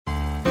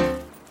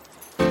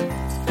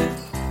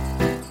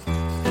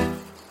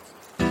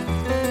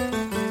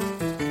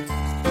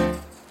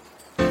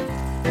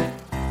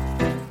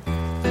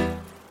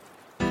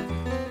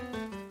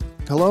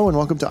Hello and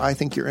welcome to I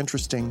Think You're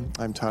Interesting.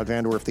 I'm Todd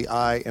Vanderwerf, the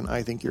I in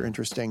I Think You're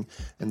Interesting.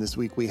 And this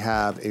week we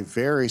have a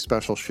very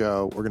special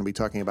show. We're going to be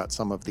talking about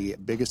some of the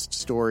biggest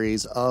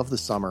stories of the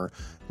summer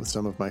with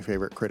some of my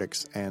favorite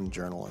critics and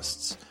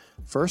journalists.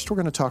 First, we're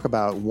going to talk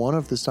about one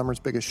of the summer's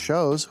biggest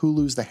shows,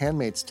 Hulu's The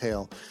Handmaid's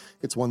Tale.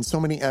 It's won so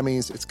many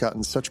Emmys. It's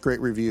gotten such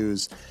great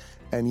reviews.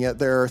 And yet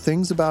there are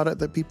things about it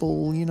that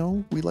people,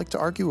 we like to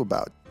argue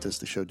about. Does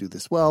the show do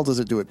this well? Does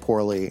it do it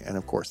poorly? And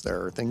of course,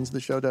 there are things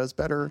the show does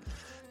better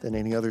than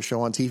any other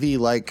show on TV,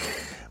 like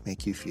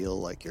make you feel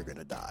like you're going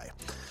to die.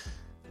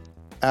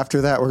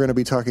 After that, we're going to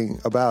be talking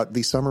about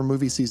the summer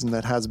movie season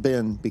that has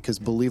been, because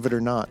believe it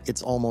or not,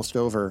 it's almost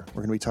over.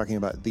 We're going to be talking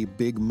about the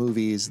big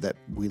movies that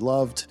we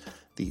loved,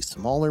 the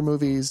smaller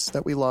movies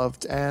that we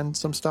loved, and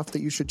some stuff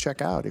that you should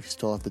check out if you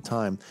still have the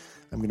time.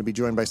 I'm going to be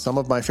joined by some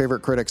of my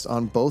favorite critics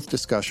on both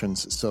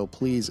discussions, so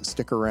please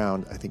stick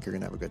around. I think you're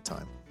going to have a good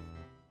time.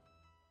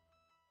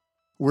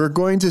 We're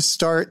going to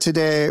start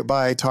today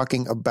by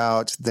talking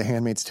about The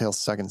Handmaid's Tale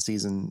second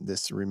season.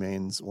 This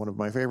remains one of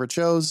my favorite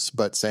shows,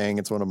 but saying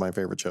it's one of my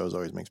favorite shows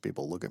always makes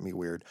people look at me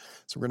weird.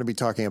 So we're going to be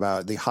talking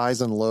about the highs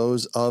and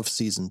lows of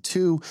season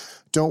 2.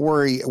 Don't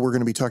worry, we're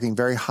going to be talking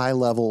very high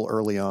level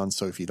early on,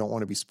 so if you don't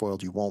want to be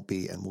spoiled, you won't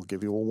be, and we'll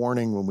give you a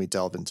warning when we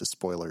delve into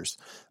spoilers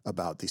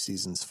about the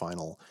season's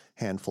final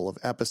handful of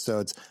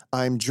episodes.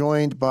 I'm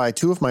joined by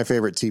two of my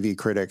favorite TV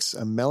critics.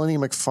 Melanie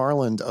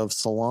McFarland of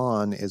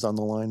Salon is on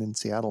the line in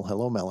Seattle.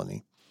 Hello,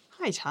 Melanie.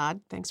 Hi,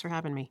 Todd. Thanks for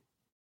having me.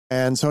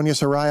 And Sonia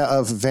Saraiya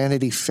of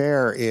Vanity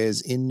Fair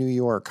is in New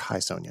York. Hi,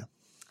 Sonia.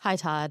 Hi,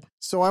 Todd.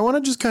 So I want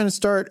to just kind of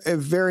start a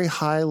very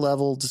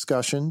high-level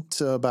discussion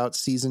about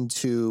season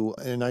 2,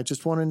 and I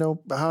just want to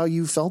know how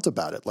you felt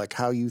about it, like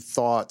how you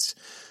thought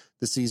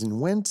the season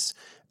went,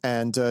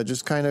 and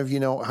just kind of,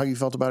 how you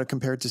felt about it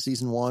compared to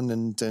season 1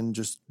 and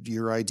just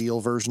your ideal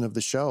version of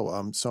the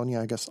show.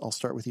 Sonia, I guess I'll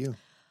start with you.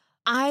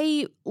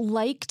 I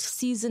liked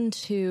season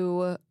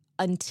 2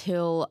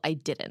 until I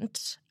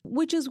didn't,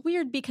 which is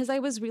weird because I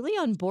was really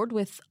on board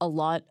with a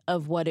lot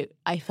of what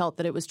I felt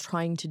that it was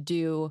trying to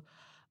do.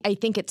 I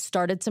think it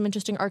started some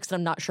interesting arcs, and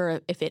I'm not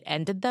sure if it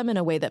ended them in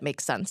a way that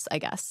makes sense, I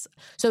guess.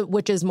 So,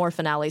 which is more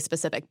finale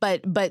specific.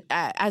 But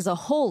as a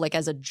whole, like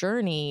as a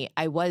journey,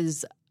 I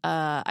was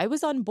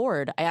on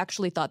board. I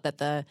actually thought that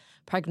the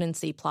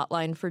pregnancy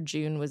plotline for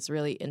June was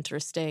really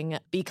interesting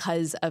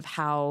because of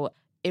how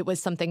it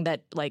was something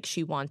that like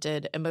she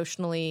wanted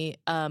emotionally,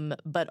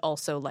 but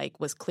also like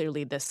was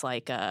clearly this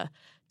like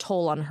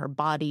toll on her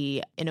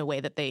body in a way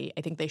that I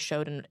think they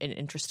showed in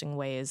interesting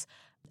ways.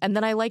 And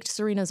then I liked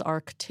Serena's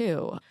arc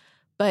too.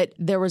 But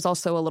there was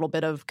also a little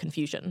bit of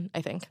confusion,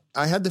 I think.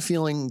 I had the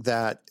feeling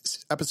that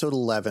episode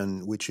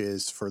 11, which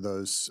is for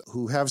those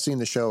who have seen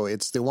the show,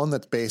 it's the one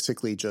that's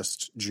basically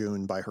just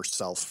June by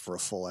herself for a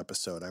full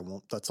episode.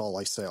 That's all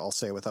I'll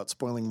say without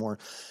spoiling more.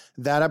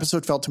 That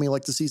episode felt to me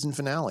like the season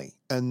finale.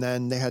 And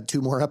then they had 2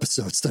 more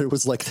episodes that it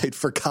was like they'd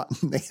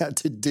forgotten they had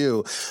to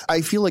do.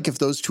 I feel like if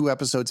those 2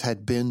 episodes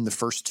had been the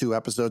first 2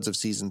 episodes of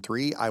season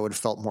 3, I would have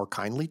felt more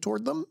kindly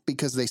toward them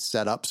because they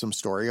set up some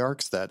story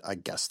arcs that I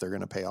guess they're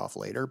going to pay off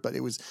later. But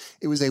it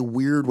was a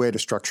weird way to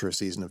structure a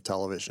season of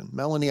television.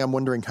 Melanie, I'm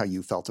wondering how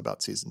you felt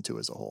about season 2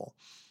 as a whole.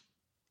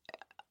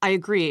 I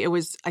agree.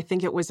 I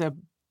think it was a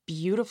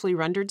beautifully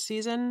rendered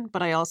season,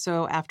 but I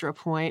also, after a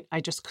point,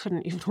 I just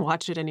couldn't even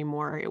watch it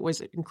anymore. It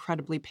was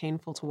incredibly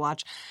painful to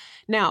watch.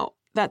 Now,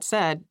 that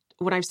said,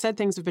 when I've said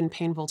things have been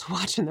painful to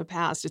watch in the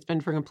past, it's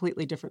been for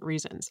completely different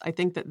reasons. I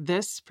think that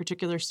this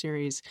particular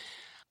series,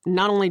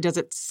 not only does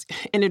it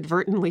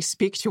inadvertently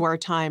speak to our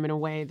time in a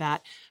way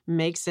that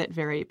makes it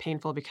very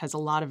painful because a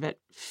lot of it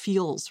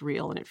feels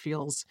real and it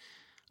feels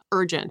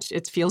urgent.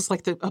 It feels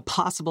like a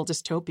possible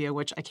dystopia,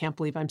 which I can't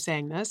believe I'm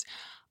saying this.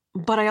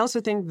 But I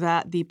also think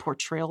that the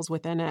portrayals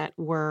within it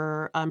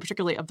were,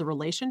 particularly of the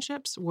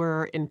relationships,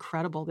 were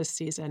incredible this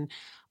season.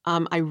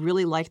 I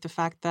really liked the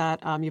fact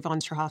that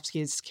Yvonne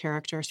Strahovski's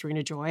character,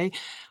 Serena Joy,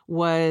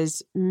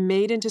 was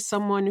made into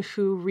someone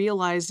who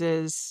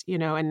realizes,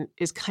 and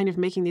is kind of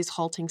making these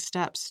halting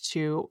steps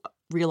to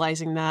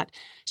realizing that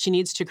she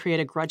needs to create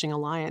a grudging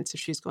alliance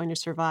if she's going to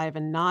survive,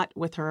 and not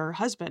with her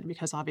husband,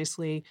 because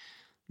obviously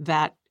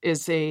that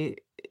is a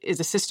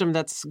system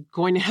that's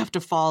going to have to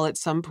fall at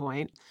some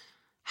point.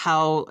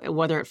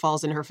 Whether it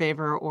falls in her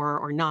favor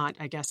or not,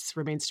 I guess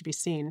remains to be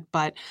seen.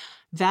 But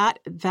that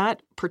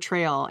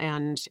portrayal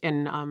and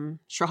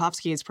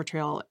Strahovski's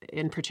portrayal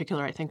in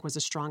particular, I think was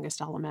the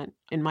strongest element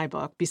in my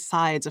book,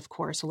 besides, of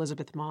course,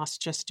 Elizabeth Moss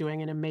just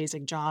doing an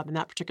amazing job. And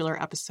that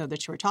particular episode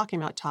that you were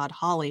talking about, Todd,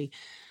 Holly,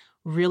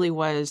 really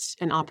was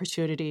an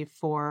opportunity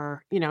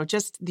for,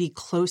 just the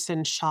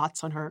close-in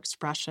shots on her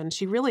expression.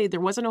 There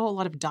wasn't a whole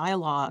lot of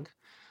dialogue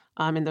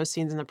in those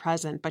scenes in the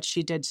present, but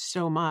she did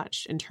so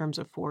much in terms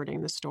of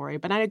forwarding the story.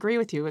 But I agree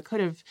with you.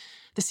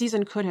 The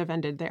season could have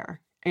ended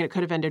there, and it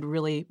could have ended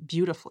really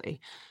beautifully.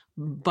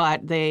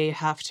 But they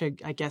have to,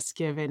 I guess,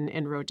 give an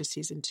inroad to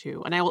season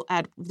 2. And I will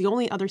add, the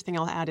only other thing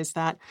I'll add is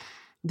that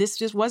this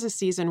just was a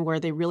season where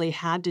they really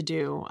had to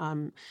do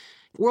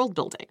world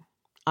building.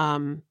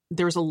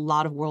 There's a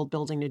lot of world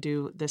building to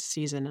do this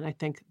season, and I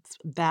think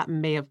that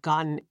may have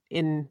gotten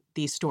in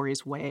these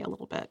stories' way a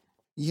little bit.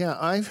 Yeah,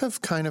 I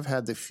have kind of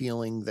had the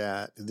feeling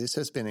that this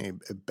has been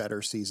a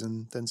better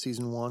season than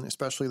season one,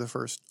 especially the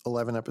first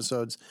 11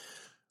 episodes.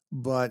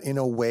 But in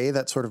a way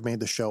that sort of made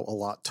the show a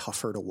lot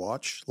tougher to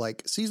watch.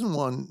 Like season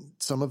one,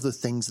 some of the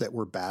things that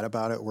were bad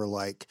about it were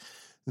like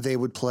they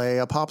would play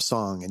a pop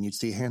song and you'd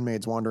see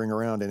handmaids wandering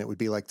around and it would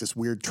be like this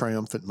weird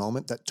triumphant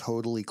moment that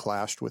totally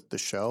clashed with the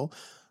show.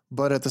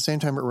 But at the same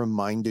time, it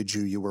reminded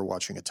you were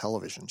watching a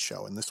television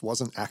show and this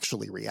wasn't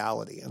actually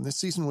reality. And this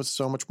season was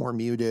so much more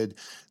muted.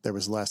 There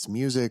was less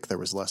music. There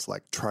was less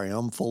like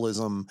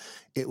triumphalism.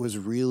 It was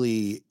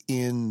really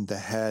in the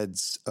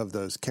heads of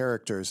those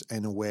characters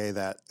in a way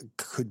that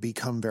could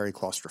become very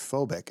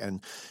claustrophobic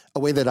and a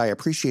way that I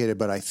appreciated.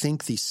 But I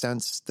think the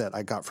sense that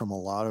I got from a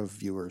lot of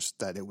viewers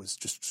that it was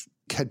just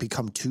had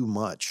become too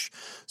much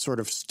sort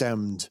of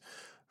stemmed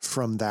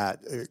from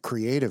that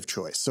creative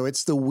choice. So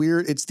it's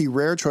the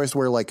rare choice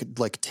where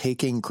like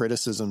taking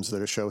criticisms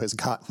that a show has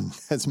gotten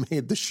has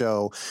made the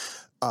show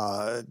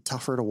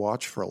tougher to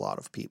watch for a lot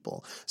of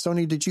people.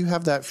 Sonia, did you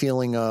have that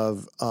feeling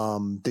of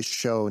this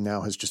show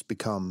now has just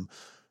become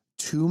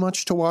too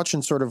much to watch,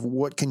 and sort of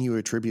what can you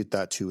attribute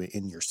that to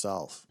in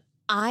yourself?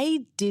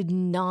 I did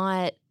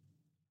not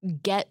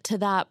get to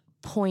that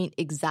point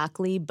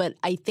exactly, but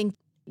I think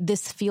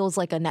this feels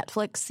like a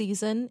Netflix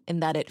season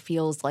in that it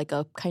feels like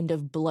a kind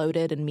of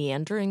bloated and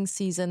meandering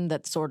season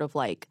that's sort of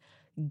like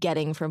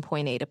getting from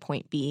point A to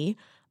point B.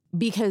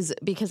 Because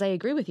I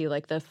agree with you,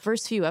 like the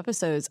first few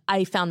episodes,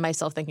 I found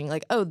myself thinking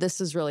like, oh, this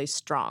is really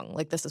strong.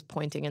 Like this is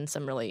pointing in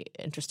some really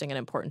interesting and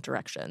important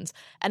directions.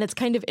 And it's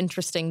kind of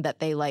interesting that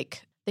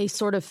they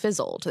sort of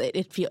fizzled.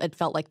 It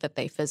felt like that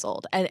they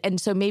fizzled. And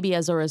so maybe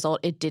as a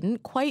result, it didn't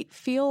quite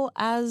feel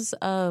as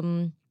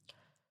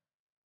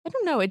I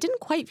don't know. It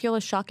didn't quite feel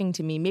as shocking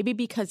to me. Maybe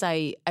because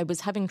I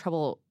was having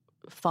trouble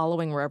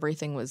following where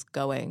everything was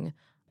going.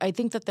 I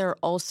think that they're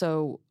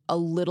also a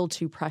little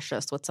too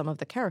precious with some of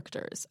the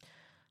characters.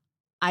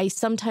 I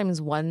sometimes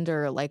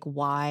wonder,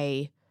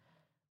 why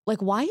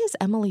is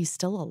Emily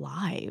still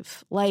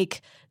alive?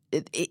 Like,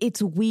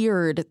 it's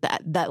weird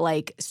that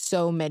like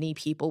so many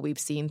people we've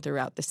seen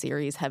throughout the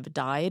series have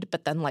died,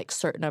 but then like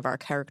certain of our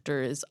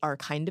characters are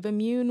kind of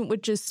immune,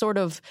 which is sort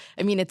of,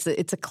 I mean, it's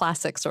a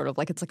classic sort of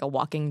like, it's like a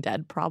Walking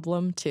Dead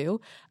problem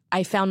too.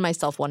 I found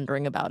myself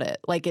wondering about it.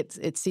 Like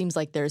it seems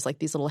like there's like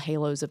these little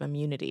halos of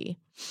immunity.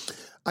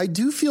 I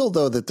do feel,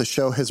 though, that the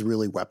show has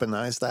really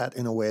weaponized that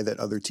in a way that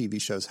other TV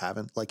shows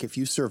haven't. Like, if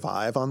you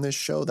survive on this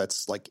show,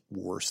 that's, like,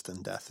 worse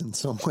than death in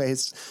some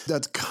ways.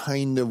 That's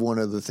kind of one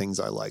of the things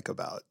I like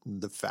about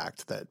the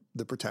fact that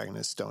the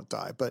protagonists don't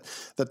die. But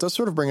that does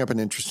sort of bring up an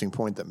interesting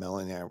point that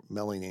Melanie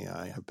and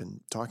I have been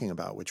talking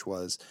about, which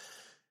was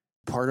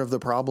part of the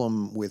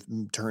problem with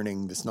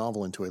turning this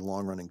novel into a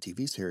long-running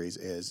TV series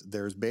is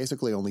there's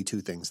basically only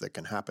two things that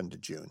can happen to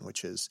June,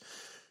 which is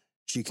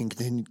she can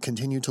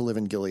continue to live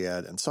in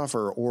Gilead and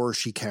suffer, or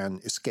she can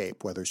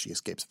escape, whether she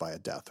escapes via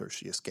death or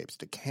she escapes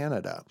to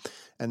Canada.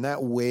 And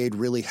that weighed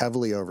really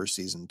heavily over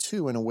season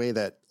 2 in a way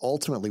that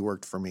ultimately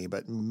worked for me,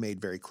 but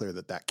made very clear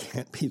that that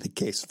can't be the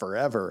case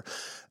forever.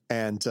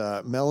 And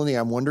Melanie,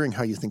 I'm wondering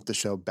how you think the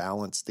show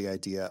balanced the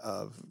idea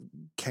of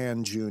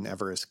can June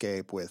ever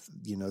escape with,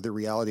 the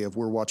reality of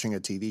we're watching a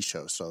TV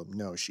show. So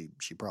no, she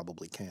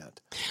probably can't.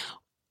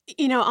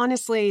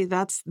 Honestly,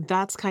 that's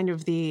kind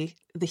of the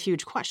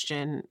huge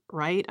question,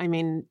 right? I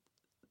mean,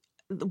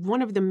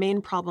 one of the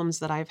main problems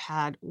that I've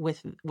had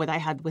with what I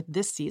had with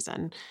this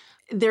season,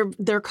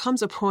 there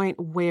comes a point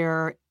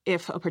where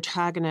if a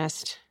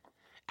protagonist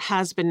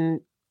has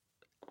been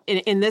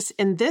in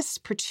this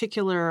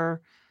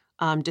particular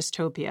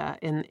dystopia,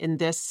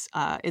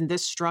 in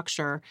this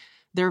structure,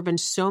 there have been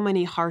so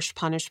many harsh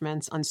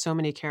punishments on so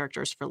many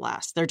characters for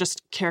less. They're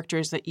just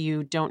characters that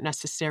you don't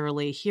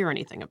necessarily hear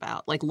anything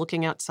about, like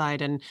looking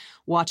outside and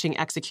watching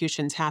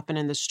executions happen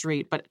in the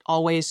street, but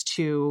always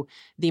to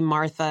the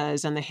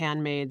Marthas and the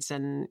handmaids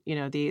and,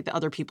 the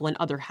other people in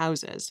other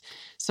houses.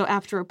 So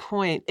after a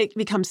point, it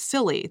becomes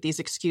silly, these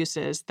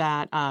excuses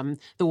that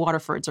the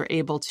Waterfords are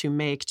able to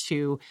make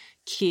to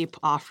keep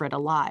Offred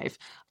alive.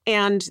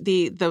 And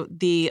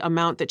the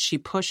amount that she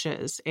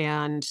pushes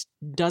and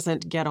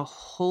doesn't get a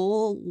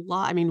whole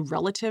lot, I mean,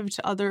 relative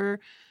to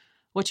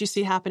what you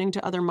see happening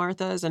to other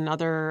Marthas and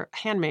other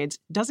handmaids,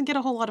 doesn't get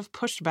a whole lot of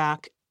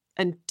pushback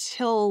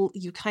until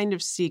you kind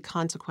of see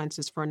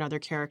consequences for another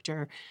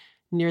character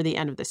near the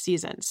end of the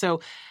season.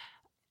 So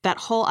that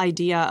whole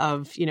idea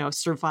of,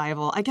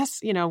 survival, I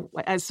guess,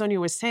 as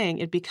Sonia was saying,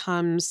 it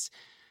becomes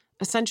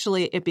the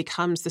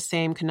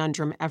same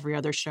conundrum every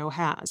other show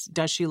has.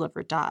 Does she live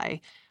or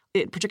die?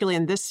 Particularly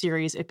in this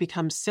series, it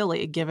becomes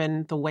silly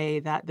given the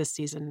way that this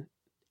season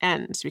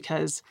ends,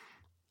 because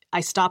I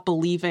stop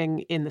believing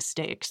in the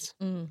stakes.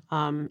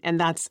 And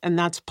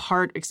that's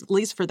part, at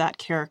least for that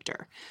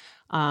character.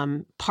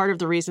 Part of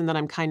the reason that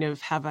I'm kind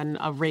of having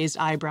a raised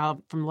eyebrow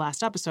from the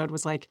last episode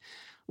was like,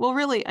 Well,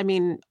 really, I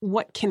mean,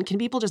 what can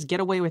people just get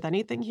away with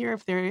anything here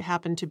if they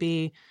happen to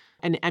be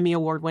an Emmy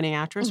Award-winning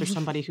actress or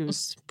somebody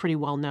who's pretty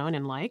well-known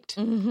and liked?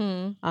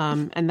 And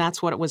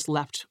that's what I was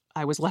left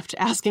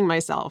asking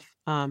myself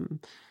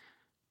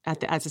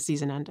as the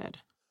season ended.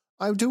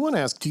 I do want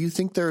to ask, do you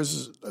think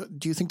there's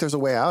a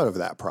way out of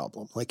that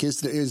problem? Like,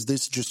 is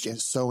this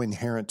just so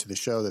inherent to the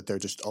show that they're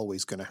just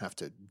always going to have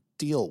to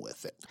deal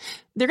with it?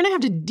 They're going to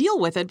have to deal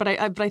with it, but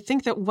I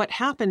think that what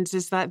happens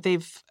is that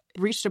they've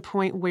reached a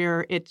point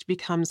where it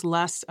becomes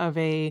less of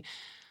a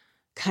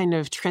kind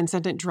of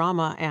transcendent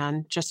drama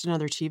and just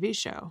another TV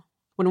show.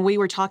 When we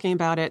were talking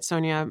about it,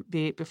 Sonia,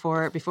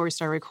 before we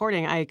started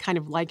recording, I kind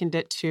of likened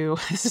it to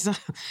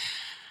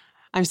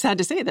I'm sad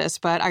to say this,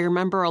 but I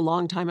remember a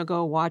long time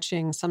ago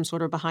watching some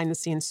sort of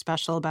behind-the-scenes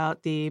special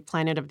about the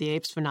Planet of the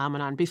Apes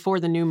phenomenon before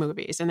the new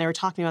movies. And they were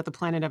talking about the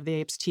Planet of the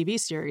Apes TV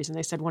series. And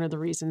they said one of the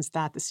reasons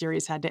that the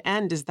series had to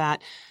end is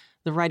that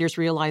the writers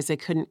realized they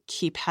couldn't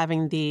keep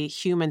having the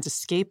humans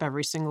escape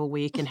every single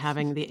week and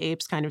having the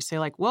apes kind of say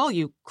like, well,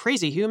 you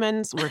crazy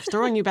humans, we're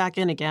throwing you back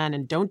in again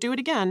and don't do it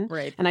again.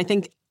 Right. And I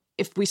think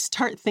if we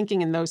start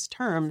thinking in those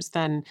terms,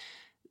 then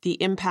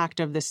the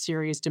impact of this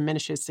series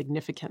diminishes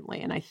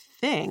significantly. And I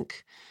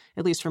think,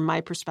 at least from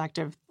my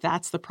perspective,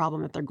 that's the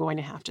problem that they're going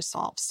to have to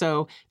solve.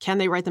 So can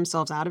they write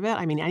themselves out of it?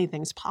 I mean,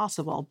 anything's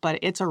possible, but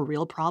it's a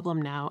real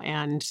problem now,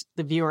 and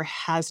the viewer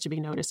has to be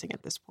noticing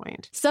at this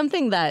point.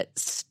 Something that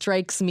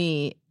strikes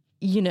me,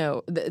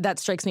 that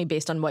strikes me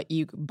based on what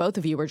both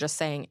of you were just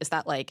saying is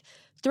that, like,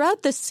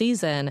 throughout this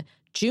season,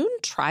 June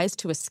tries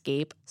to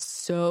escape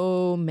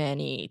so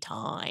many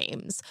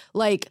times.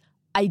 Like,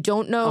 I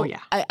don't know. Oh, yeah.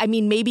 I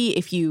mean, maybe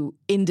if you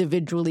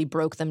individually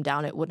broke them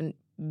down, it wouldn't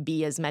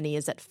be as many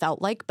as it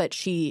felt like. But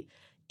she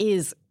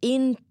is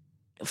in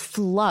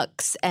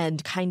flux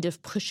and kind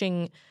of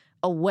pushing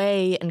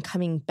away and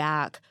coming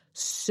back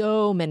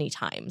so many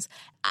times.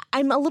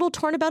 I'm a little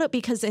torn about it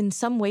because in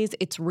some ways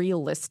it's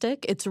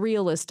realistic. It's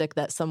realistic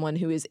that someone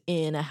who is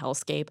in a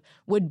hellscape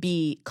would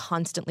be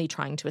constantly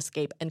trying to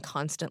escape and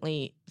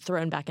constantly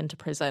thrown back into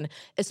prison,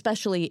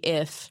 especially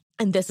if,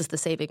 and this is the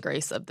saving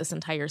grace of this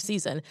entire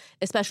season,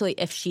 especially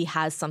if she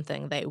has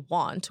something they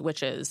want,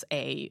 which is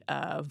a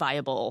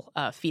viable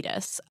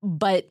fetus.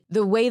 But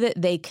the way that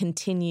they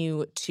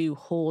continue to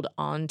hold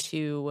on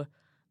to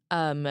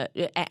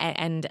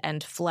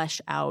and flesh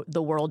out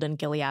the world in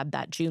Gilead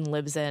that June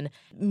lives in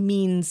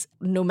means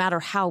no matter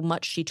how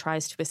much she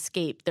tries to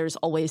escape, there's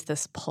always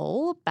this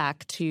pull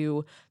back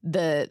to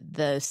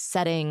the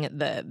setting,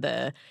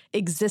 the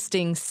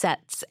existing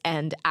sets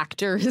and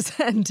actors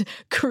and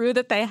crew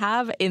that they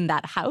have in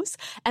that house.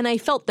 And I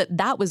felt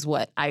that was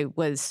what I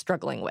was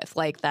struggling with,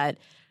 like that.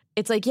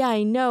 It's like, yeah,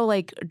 I know,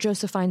 like,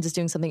 Joseph Fiennes is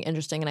doing something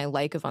interesting, and I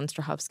like Yvonne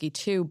Strahovski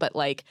too, but,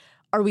 like,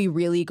 are we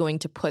really going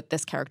to put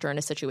this character in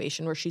a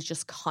situation where she's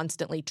just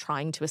constantly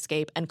trying to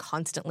escape and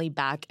constantly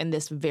back in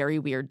this very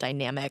weird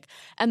dynamic?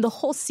 And the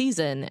whole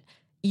season,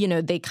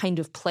 they kind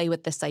of play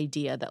with this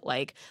idea that,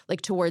 like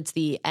towards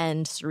the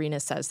end, Serena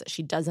says that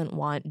she doesn't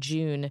want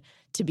June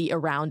to be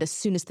around as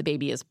soon as the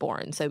baby is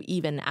born. So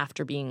even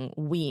after being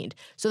weaned.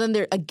 So then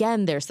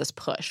there's this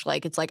push.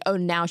 Like, it's like, oh,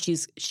 now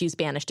she's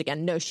banished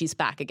again. No, she's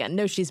back again.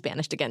 No, she's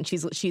banished again.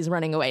 She's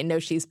running away. No,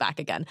 she's back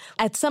again.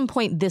 At some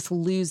point, this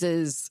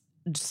loses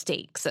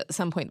stakes. At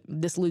some point,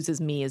 this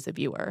loses me as a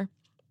viewer.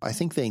 I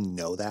think they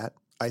know that.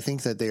 I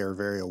think that they are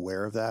very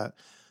aware of that.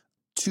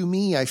 To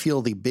me, I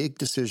feel the big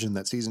decision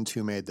that season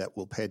 2 made that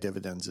will pay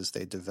dividends is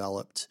they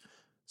developed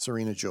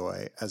Serena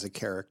Joy as a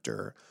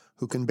character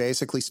who can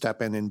basically step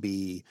in and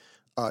be,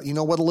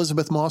 what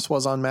Elizabeth Moss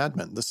was on Mad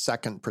Men, the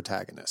second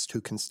protagonist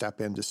who can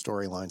step into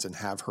storylines and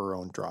have her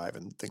own drive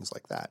and things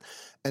like that.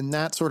 And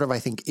that sort of, I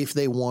think, if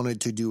they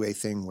wanted to do a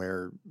thing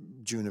where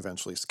June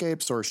eventually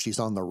escapes or she's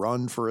on the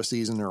run for a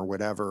season or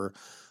whatever,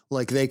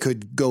 like they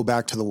could go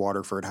back to the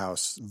Waterford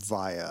house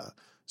via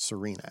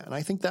Serena. And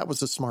I think that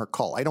was a smart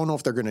call. I don't know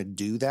if they're going to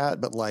do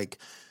that, but like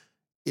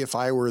if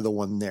I were the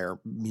one there,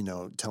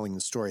 telling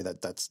the story,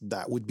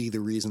 that would be the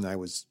reason I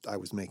was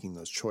making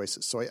those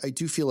choices. So I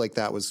do feel like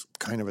that was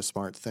kind of a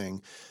smart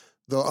thing.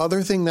 The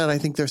other thing that I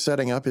think they're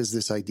setting up is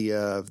this idea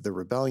of the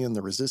rebellion,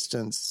 the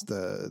resistance,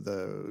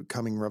 the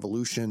coming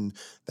revolution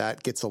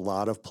that gets a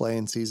lot of play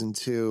in season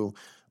 2.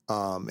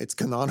 It's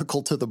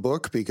canonical to the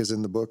book because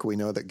in the book we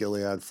know that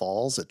Gilead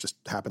falls. It just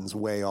happens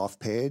way off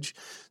page.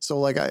 So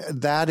like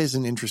that is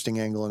an interesting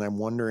angle. And I'm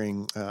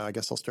wondering, I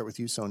guess I'll start with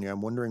you, Sonia.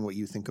 I'm wondering what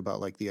you think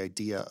about like the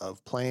idea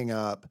of playing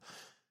up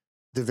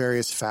the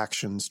various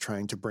factions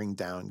trying to bring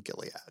down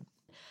Gilead.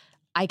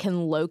 I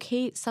can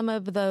locate some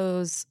of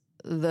those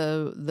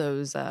threads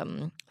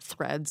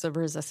of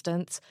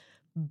resistance,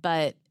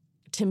 but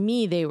to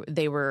me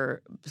they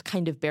were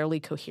kind of barely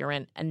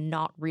coherent and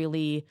not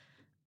really.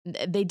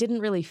 They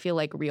didn't really feel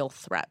like real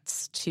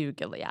threats to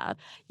Gilead.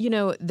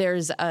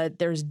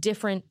 There's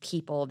different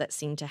people that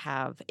seem to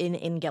have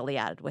in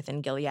Gilead,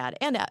 within Gilead,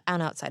 and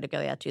outside of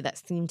Gilead too,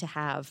 that seem to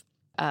have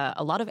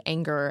a lot of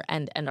anger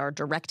and are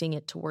directing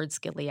it towards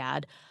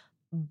Gilead,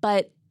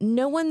 but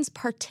no one's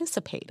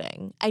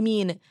participating. I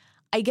mean,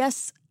 I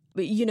guess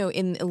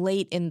in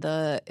late in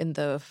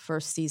the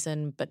first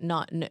season, but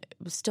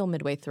still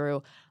midway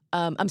through.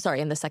 I'm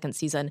sorry, in the second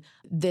season,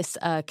 this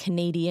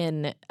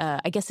Canadian,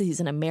 I guess he's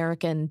an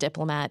American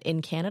diplomat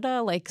in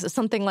Canada, like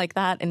something like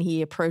that. And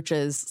he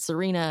approaches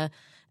Serena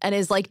and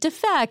is like,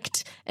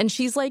 defect. And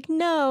she's like,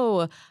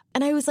 no.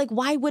 And I was like,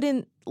 why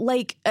wouldn't,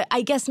 like,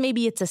 I guess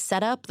maybe it's a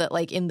setup that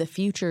like in the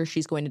future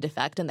she's going to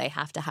defect and they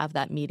have to have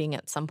that meeting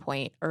at some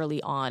point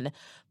early on.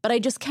 But I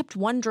just kept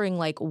wondering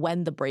like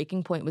when the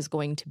breaking point was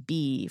going to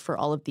be for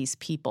all of these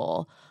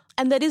people.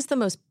 And that is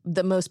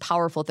the most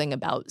powerful thing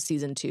about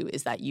season 2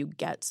 is that you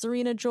get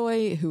Serena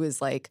Joy, who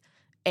is like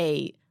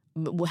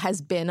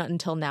has been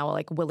until now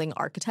like willing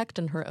architect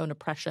in her own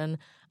oppression.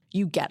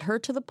 You get her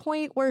to the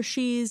point where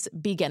she's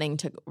beginning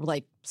to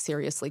like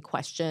seriously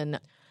question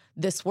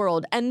this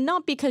world, and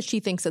not because she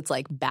thinks it's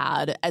like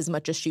bad as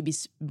much as she be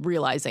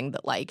realizing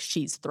that like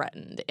she's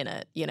threatened in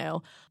it,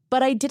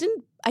 But I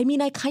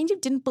kind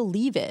of didn't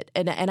believe it.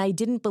 And I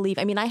didn't believe,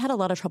 I had a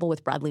lot of trouble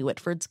with Bradley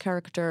Whitford's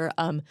character,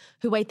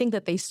 who I think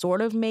that they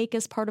sort of make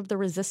as part of the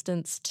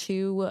resistance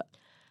too.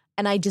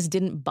 And I just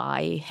didn't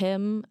buy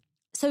him.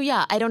 So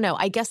yeah, I don't know.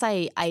 I guess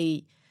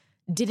I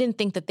didn't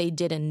think that they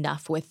did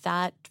enough with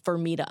that for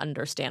me to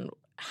understand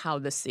how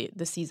the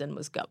season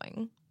was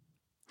going.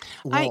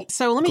 Well,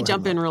 so let me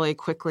jump in Melanie. really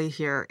quickly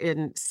here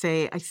and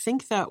say, I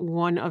think that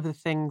one of the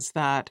things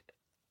that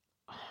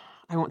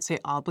I won't say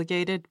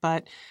obligated,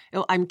 but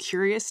I'm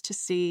curious to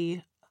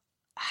see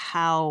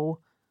how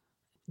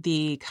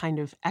the kind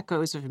of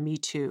echoes of Me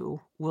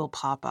Too will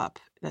pop up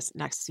this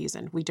next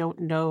season. We don't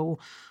know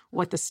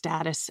what the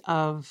status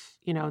of,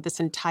 this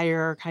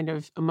entire kind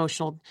of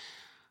emotional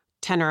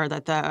tenor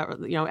that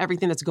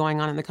everything that's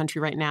going on in the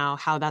country right now,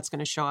 how that's going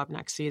to show up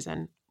next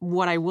season.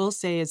 What I will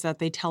say is that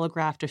they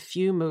telegraphed a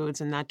few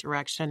moves in that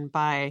direction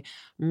by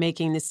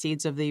making the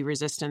seeds of the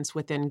resistance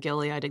within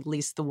Gilead, at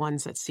least the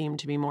ones that seem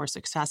to be more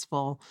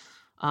successful,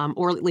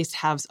 or at least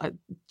have a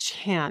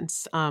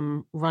chance,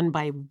 run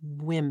by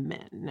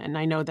women. And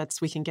I know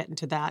we can get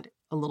into that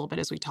a little bit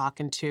as we talk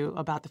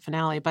about the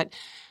finale. But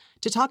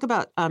to talk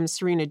about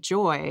Serena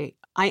Joy,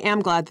 I am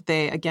glad that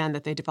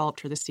they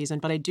developed her this season.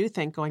 But I do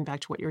think, going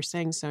back to what you were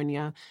saying,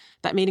 Sonia,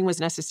 that meeting was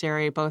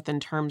necessary both in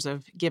terms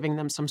of giving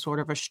them some sort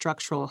of a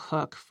structural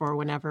hook for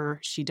whenever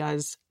she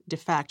does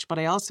defect. But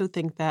I also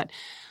think that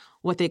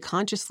what they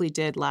consciously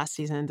did last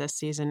season and this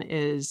season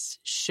is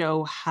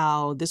show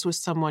how this was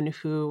someone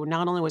who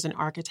not only was an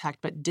architect,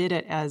 but did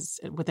it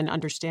with an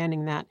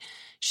understanding that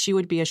she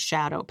would be a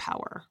shadow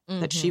power,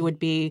 that she would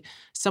be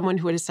someone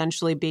who would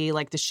essentially be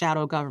like the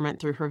shadow government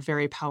through her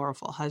very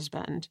powerful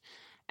husband.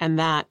 And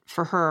that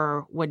for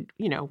her would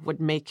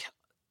make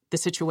the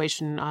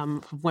situation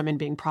of women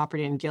being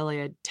property in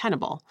Gilead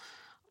tenable.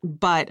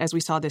 But as we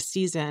saw this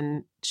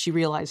season, she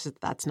realized that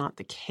that's not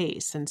the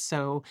case. And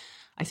so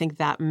I think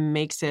that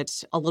makes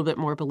it a little bit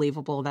more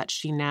believable that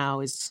she now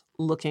is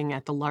looking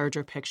at the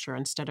larger picture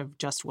instead of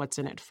just what's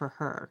in it for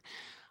her.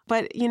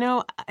 But,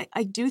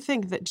 I do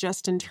think that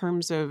just in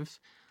terms of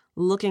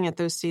looking at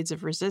those seeds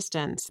of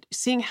resistance,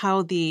 seeing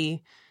how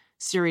the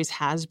series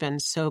has been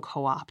so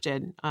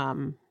co-opted,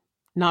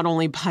 not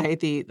only by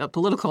the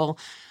political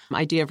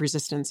idea of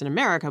resistance in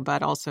America,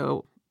 but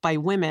also by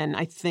women,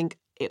 I think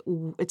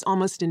it's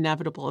almost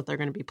inevitable that they're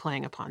going to be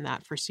playing upon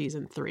that for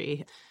season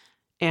 3.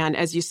 And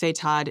as you say,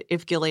 Todd,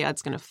 if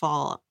Gilead's going to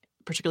fall,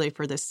 particularly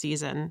for this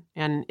season,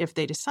 and if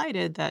they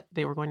decided that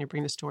they were going to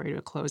bring the story to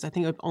a close, I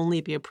think it would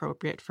only be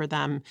appropriate for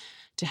them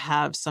to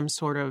have some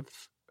sort of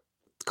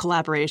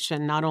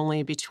collaboration, not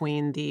only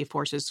between the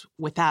forces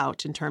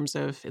without, in terms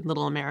of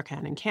Little America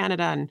and in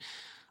Canada and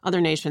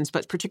other nations,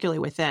 but particularly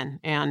within.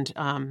 And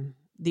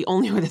the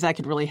only way that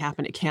could really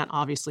happen, it can't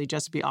obviously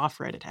just be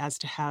off-grid. It has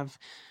to have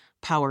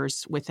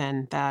powers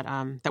within that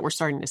we're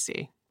starting to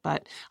see.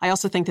 But I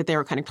also think that they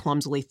were kind of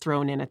clumsily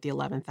thrown in at the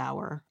 11th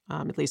hour,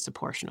 at least a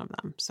portion of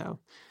them. So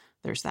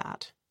there's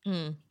that.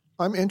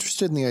 I'm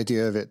interested in the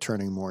idea of it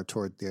turning more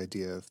toward the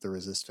idea of the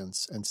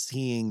resistance and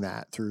seeing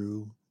that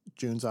through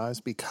June's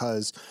eyes,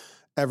 because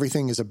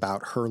everything is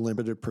about her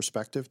limited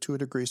perspective to a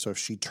degree. So if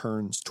she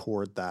turns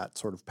toward that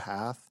sort of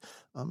path,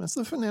 as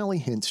the finale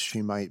hints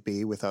she might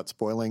be, without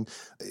spoiling,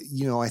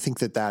 I think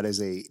that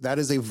is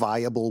a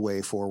viable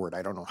way forward.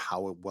 I don't know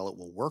how well it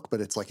will work,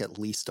 but it's like at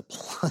least a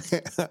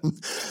plan.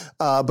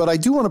 But I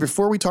do want to,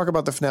 before we talk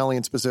about the finale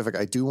in specific,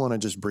 I do want to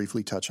just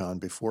briefly touch on,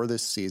 before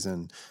this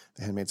season,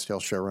 the Handmaid's Tale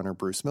showrunner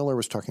Bruce Miller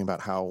was talking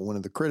about how one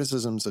of the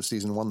criticisms of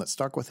season 1 that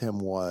stuck with him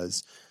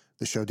was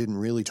the show didn't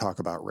really talk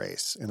about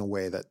race in a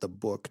way that the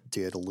book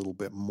did a little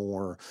bit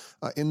more.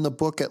 In the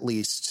book, at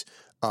least,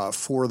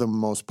 for the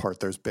most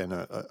part, there's been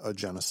a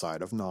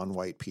genocide of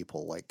non-white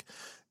people, like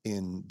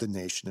in the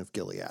nation of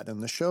Gilead.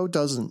 And the show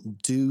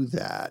doesn't do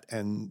that.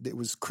 And it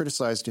was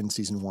criticized in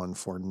season 1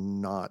 for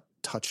not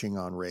touching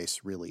on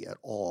race really at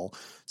all.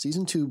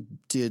 Season 2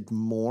 did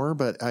more,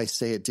 but I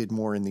say it did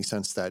more in the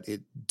sense that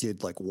it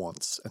did like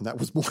once, and that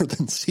was more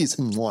than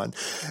season 1.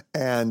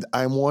 And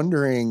I'm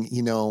wondering,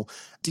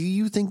 do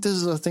you think this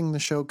is a thing the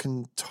show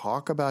can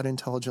talk about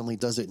intelligently?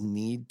 Does it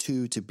need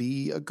to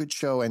be a good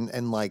show?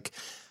 And like,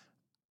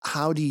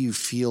 How do you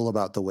feel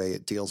about the way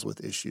it deals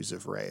with issues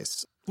of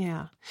race?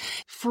 Yeah.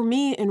 For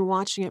me, in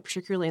watching it,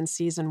 particularly in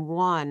season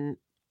 1,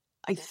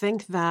 I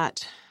think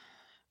that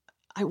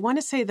I want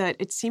to say that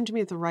it seemed to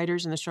me that the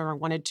writers and the showrunner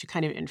wanted to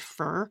kind of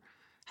infer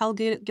how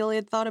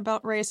Gilead thought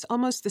about race,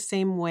 almost the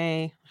same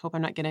way. I hope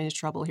I'm not getting into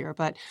trouble here.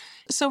 But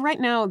so right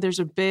now, there's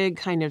a big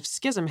kind of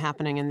schism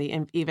happening in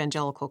the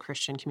evangelical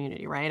Christian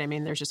community, right? I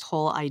mean, there's this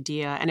whole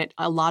idea, and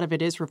a lot of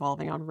it is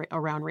revolving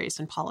around race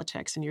and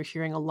politics. And you're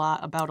hearing a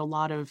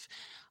lot of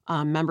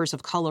members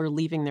of color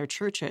leaving their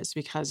churches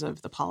because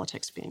of the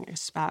politics being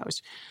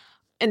espoused.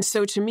 And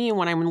so to me,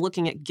 when I'm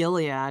looking at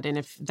Gilead, and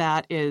if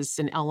that is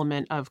an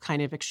element of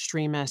kind of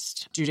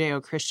extremist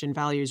Judeo-Christian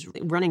values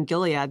running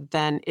Gilead,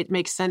 then it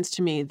makes sense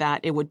to me that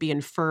it would be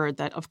inferred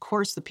that, of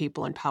course, the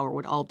people in power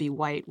would all be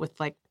white with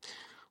like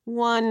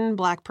one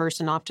black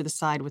person off to the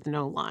side with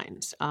no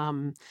lines.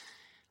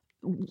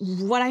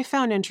 What I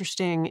found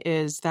interesting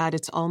is that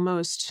it's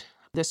almost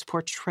this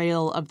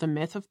portrayal of the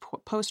myth of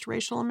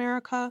post-racial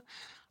America.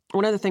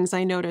 One of the things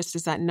I noticed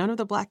is that none of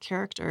the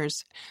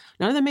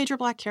major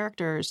black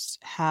characters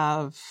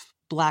have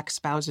black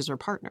spouses or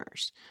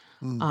partners.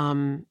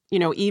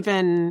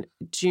 Even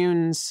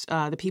June's,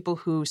 the people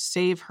who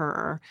save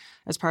her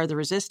as part of the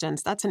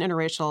resistance, that's an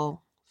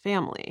interracial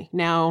family.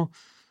 Now,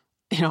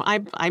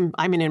 I'm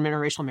in an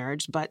interracial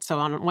marriage, but so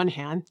on one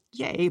hand,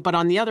 yay. But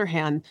on the other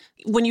hand,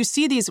 when you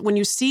see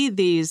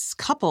these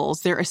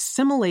couples, they're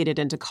assimilated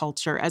into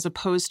culture as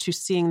opposed to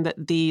seeing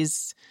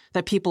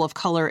that people of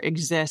color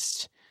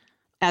exist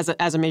as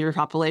a major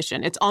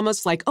population. It's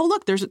almost like, oh,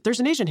 look, there's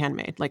an Asian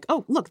handmaid. Like,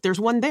 oh, look,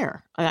 there's one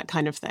there, that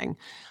kind of thing.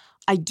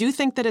 I do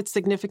think that it's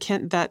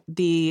significant that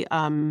the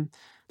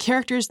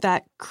characters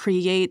that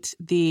create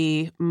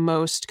the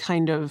most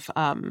kind of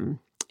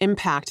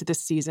impact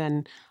this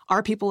season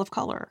are people of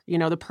color.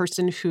 The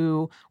person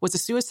who was a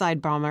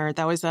suicide bomber,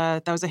 that was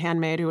a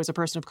handmaid who was a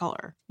person of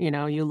color.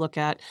 You look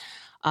at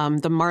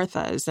the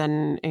Marthas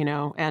and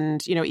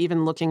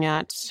even looking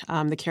at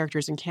the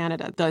characters in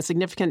Canada, the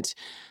significant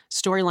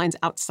storylines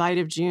outside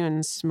of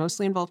June's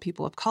mostly involve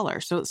people of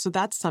color. So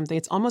that's something.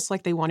 It's almost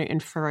like they want to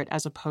infer it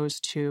as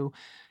opposed to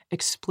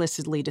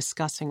explicitly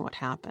discussing what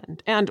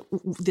happened. And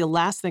the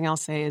last thing I'll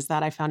say is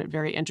that I found it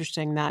very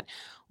interesting that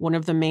one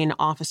of the main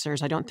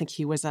officers, I don't think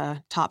he was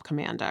a top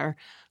commander,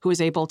 who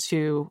was able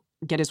to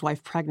get his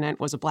wife pregnant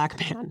was a black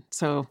man.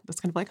 So that's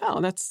kind of like,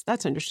 oh,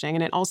 that's interesting.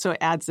 And it also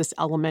adds this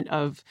element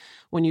of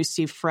when you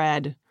see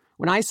Fred,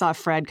 when I saw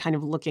Fred kind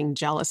of looking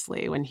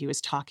jealously when he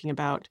was talking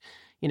about,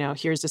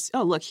 here's this,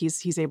 oh, look,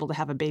 he's able to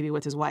have a baby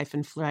with his wife,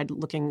 and Fred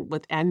looking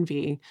with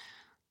envy.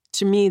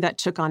 To me, that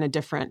took on a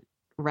different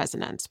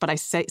resonance. But I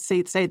say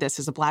this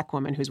as a black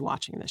woman who's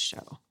watching this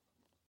show.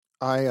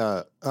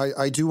 I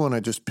do want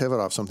to just pivot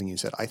off something you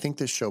said. I think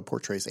this show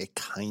portrays a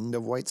kind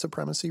of white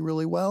supremacy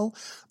really well.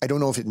 I don't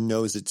know if it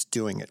knows it's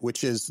doing it,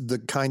 which is the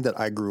kind that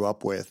I grew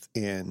up with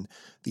in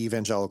the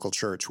evangelical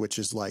church, which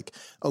is like,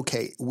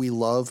 okay, we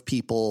love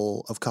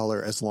people of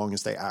color as long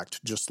as they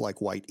act just like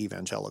white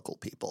evangelical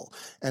people.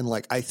 And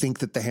like, I think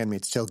that The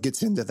Handmaid's Tale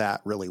gets into that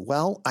really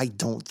well. I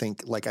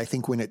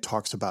think when it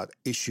talks about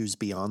issues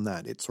beyond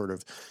that,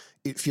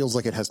 it feels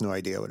like it has no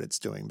idea what it's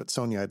doing. But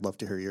Sonia, I'd love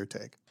to hear your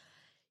take.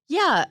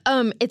 Yeah,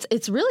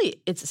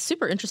 it's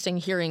super interesting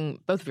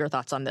hearing both of your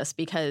thoughts on this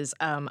because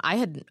I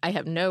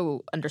have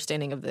no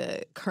understanding of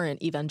the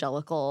current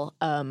evangelical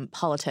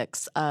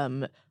politics,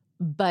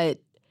 but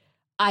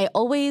I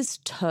always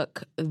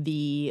took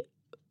the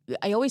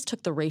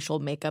racial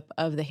makeup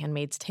of The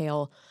Handmaid's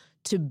Tale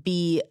to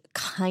be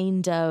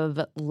kind of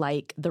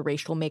like the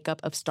racial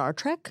makeup of Star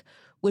Trek,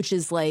 which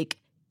is like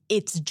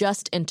it's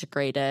just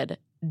integrated.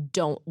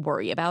 Don't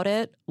worry about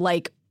it.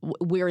 Like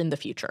we're in the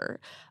future.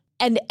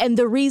 And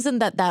the reason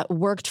that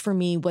worked for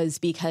me was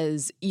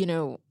because,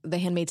 The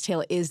Handmaid's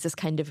Tale is this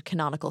kind of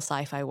canonical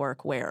sci-fi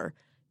work where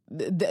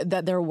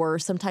that there were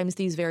sometimes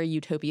these very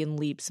utopian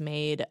leaps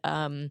made.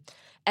 And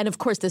of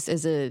course, this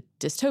is a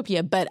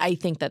dystopia, but I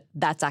think that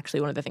that's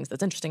actually one of the things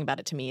that's interesting about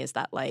it to me is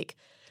that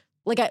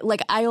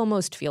I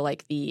almost feel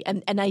like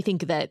and I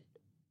think that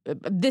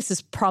this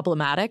is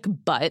problematic,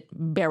 but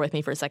bear with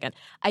me for a second.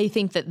 I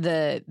think that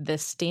the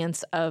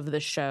stance of the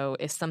show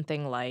is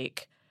something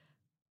like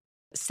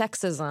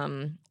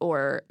sexism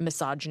or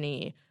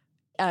misogyny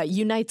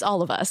unites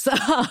all of us,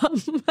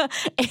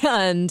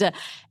 and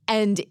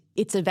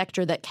it's a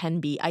vector that can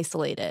be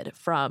isolated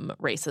from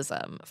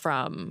racism,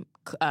 from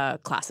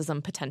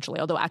classism potentially.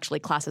 Although actually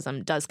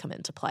classism does come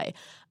into play,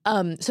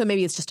 so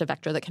maybe it's just a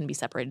vector that can be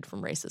separated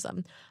from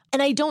racism.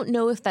 And I don't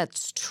know if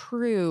that's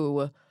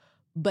true,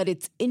 but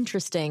it's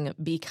interesting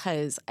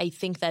because I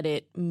think that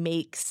it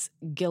makes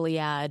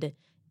Gilead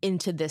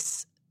into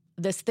this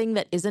thing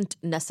that isn't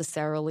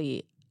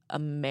necessarily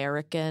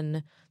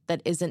American,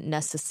 that isn't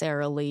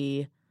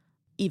necessarily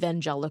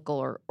evangelical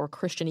or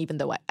Christian, even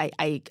though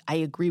I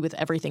agree with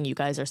everything you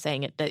guys are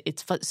saying.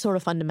 It sort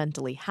of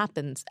fundamentally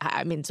happens.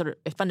 I mean,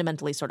 it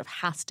fundamentally sort of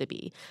has to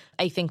be.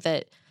 I think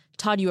that,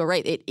 Todd, you are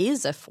right. It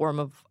is a form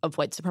of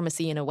white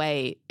supremacy in a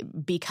way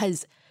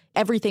because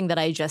everything that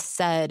I just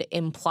said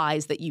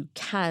implies that you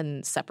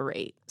can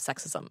separate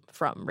sexism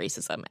from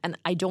racism, and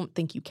I don't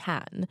think you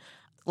can.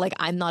 Like,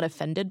 I'm not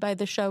offended by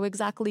the show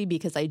exactly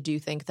because I do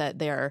think that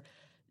they're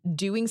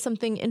doing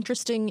something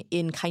interesting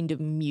in kind of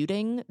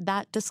muting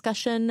that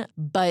discussion,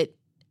 but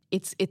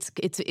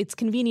it's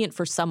convenient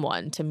for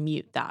someone to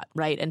mute that,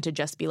 right? And to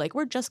just be like,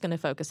 we're just going to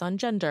focus on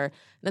gender.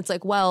 And it's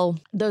like, well,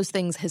 those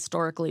things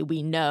historically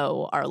we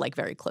know are like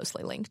very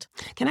closely linked.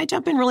 Can I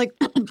jump in really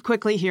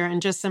quickly here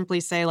and just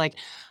simply say, like,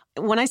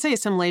 when I say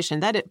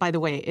assimilation, by the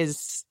way,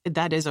 is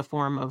a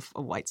form of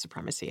white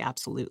supremacy,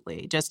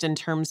 absolutely. Just in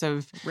terms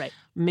of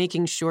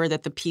making sure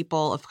that the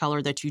people of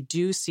color that you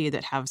do see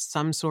that have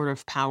some sort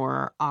of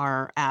power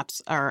are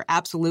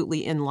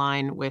absolutely in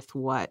line with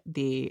what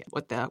the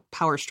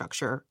power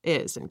structure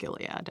is in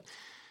Gilead.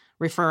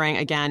 Referring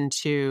again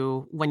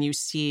to when you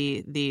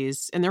see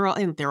these, and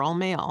they're all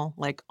male,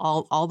 like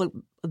all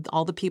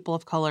the people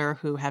of color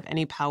who have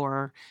any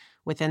power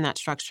within that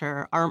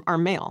structure are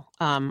male,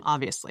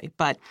 obviously.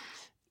 But,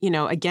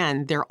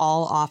 again, they're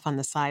all off on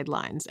the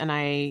sidelines. And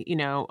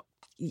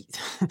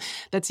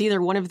that's either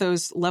one of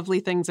those lovely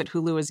things that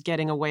Hulu is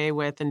getting away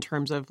with in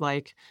terms of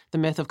like the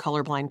myth of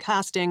colorblind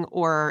casting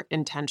or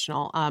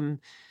intentional.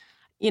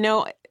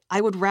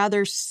 I would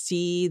rather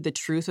see the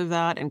truth of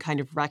that and kind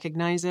of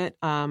recognize it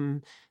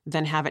than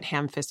have it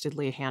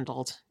ham-fistedly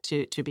handled,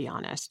 to be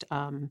honest.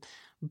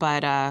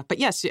 But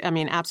yes, I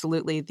mean,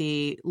 absolutely.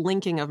 The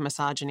linking of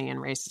misogyny and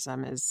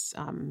racism is,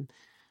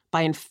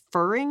 by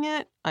inferring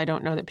it, I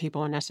don't know that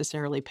people are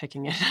necessarily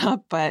picking it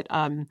up, but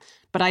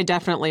I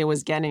definitely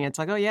was getting it. It's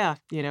like, oh yeah,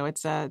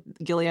 it's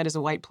Gilead is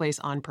a white place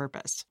on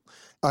purpose.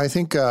 I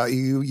think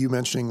you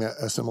mentioning that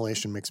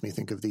assimilation makes me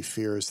think of the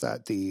fears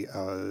that the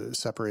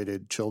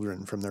separated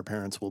children from their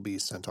parents will be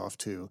sent off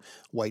to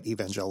white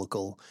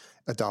evangelical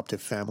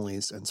adoptive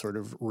families and sort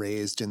of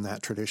raised in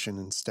that tradition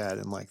instead.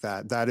 And like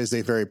that is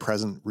a very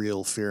present,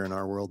 real fear in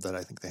our world that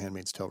I think The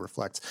Handmaid's Tale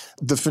reflects.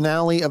 The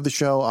finale of the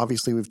show,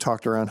 obviously we've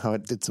talked around how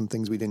it did some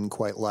things we didn't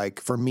quite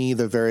like. For me,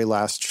 the very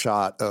last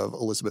shot of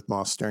Elizabeth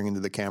Moss staring into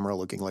the camera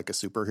looking like a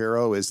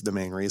superhero is the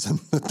main reason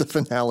that the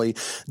finale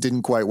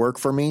didn't quite work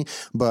for me.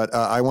 But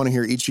I want to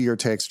hear each of your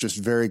takes just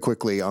very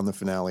quickly on the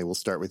finale. We'll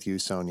start with you,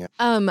 Sonia.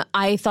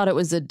 I thought it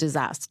was a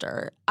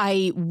disaster.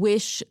 I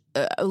wish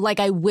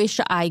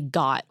I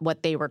got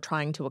what they were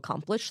trying to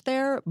accomplish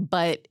there,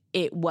 but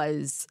it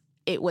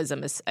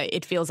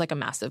feels like a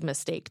massive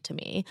mistake to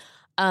me,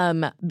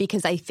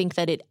 because I think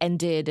that it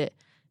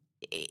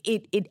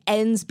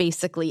ends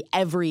basically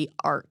every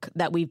arc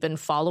that we've been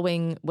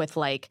following with,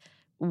 like,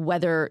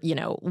 whether,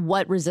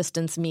 what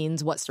resistance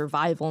means, what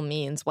survival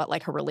means, what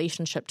like her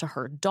relationship to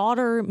her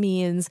daughter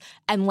means,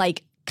 and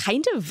like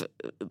kind of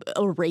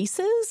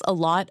erases a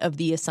lot of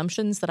the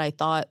assumptions that I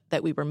thought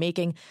that we were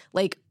making.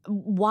 Like,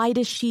 why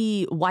does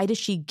she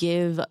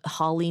give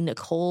Holly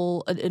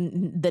Nicole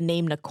the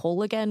name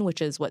Nicole again,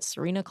 which is what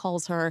Serena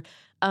calls her?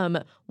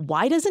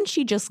 Why doesn't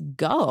she just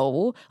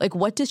go? Like,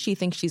 what does she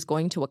think she's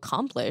going to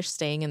accomplish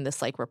staying in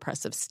this like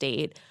repressive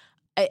state?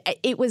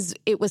 It was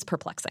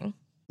perplexing.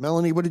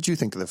 Melanie, what did you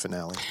think of the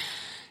finale?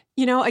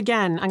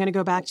 Again, I'm going to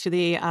go back to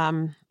the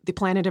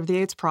Planet of the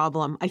Apes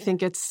problem. I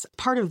think it's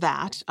part of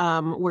that,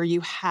 where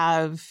you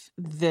have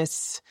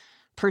this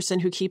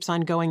person who keeps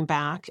on going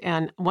back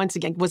and once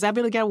again was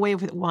able to get away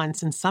with it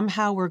once, and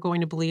somehow we're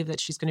going to believe that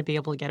she's going to be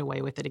able to get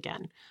away with it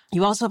again.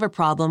 You also have a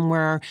problem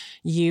where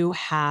you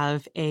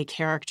have a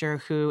character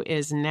who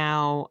is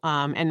now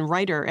and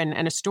writer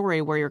and a story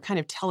where you're kind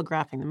of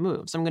telegraphing the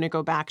moves. I'm going to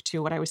go back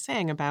to what I was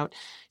saying about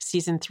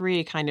season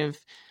 3 kind of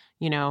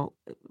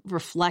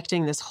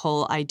reflecting this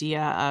whole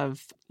idea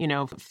of,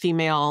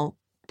 female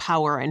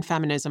power and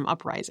feminism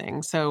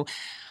uprising. So,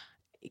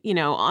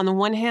 on the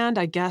one hand,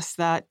 I guess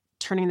that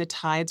turning the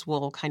tides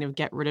will kind of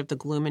get rid of the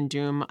gloom and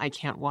doom, I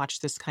can't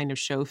watch this kind of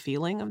show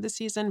feeling of the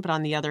season. But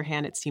on the other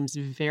hand, it seems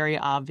very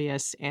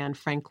obvious and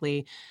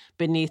frankly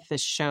beneath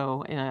this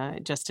show,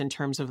 just in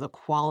terms of the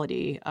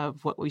quality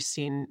of what we've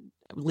seen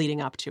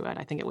leading up to it.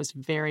 I think it was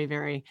very,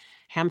 very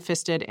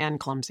ham-fisted and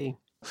clumsy.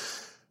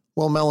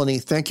 Well, Melanie,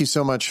 thank you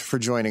so much for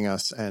joining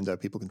us, and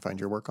people can find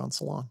your work on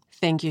Salon.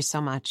 Thank you so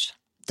much.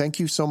 Thank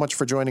you so much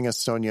for joining us,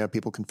 Sonia.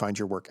 People can find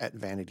your work at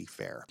Vanity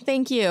Fair.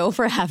 Thank you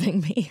for having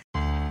me.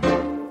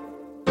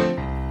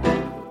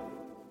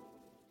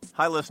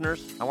 Hi,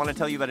 listeners. I want to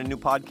tell you about a new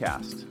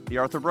podcast, The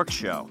Arthur Brooks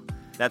Show.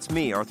 That's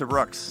me, Arthur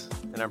Brooks,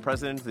 and I'm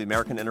president of the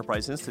American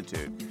Enterprise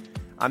Institute.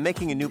 I'm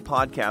making a new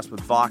podcast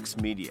with Vox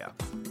Media.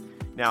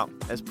 Now,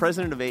 as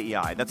president of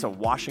AEI, that's a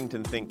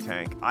Washington think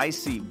tank, I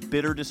see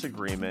bitter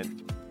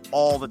disagreement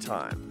all the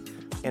time,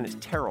 and it's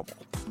terrible.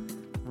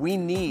 We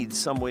need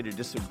some way to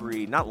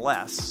disagree, not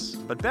less,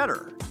 but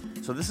better.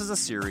 So this is a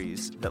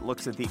series that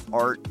looks at the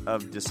art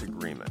of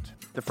disagreement.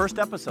 The first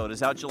episode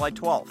is out July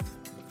 12th.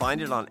 Find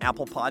it on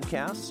Apple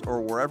Podcasts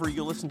or wherever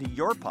you listen to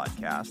your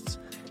podcasts.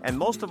 And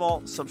most of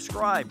all,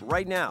 subscribe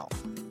right now.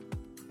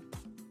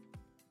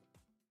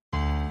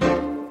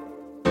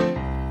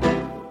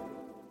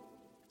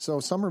 So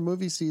summer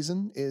movie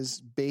season is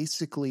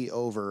basically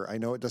over. I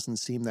know it doesn't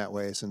seem that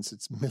way since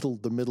it's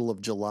the middle of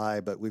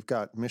July, but we've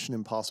got Mission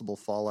Impossible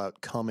Fallout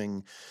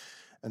coming,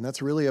 and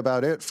that's really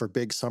about it for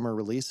big summer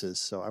releases.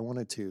 So I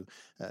wanted to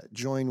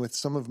join with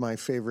some of my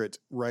favorite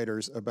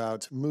writers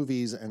about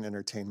movies and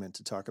entertainment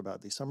to talk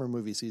about the summer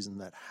movie season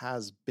that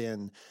has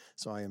been.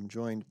 So I am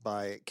joined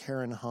by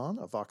Karen Hahn,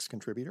 a Vox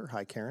contributor.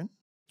 Hi, Karen.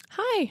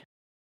 Hi.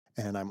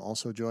 And I'm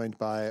also joined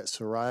by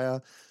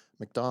Saraiya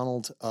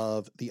McDonald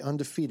of the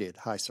Undefeated.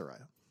 Hi,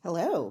 Soraya.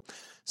 Hello.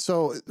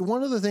 So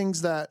one of the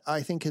things that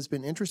I think has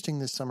been interesting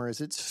this summer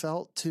is it's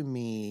felt to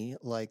me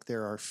like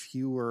there are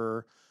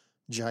fewer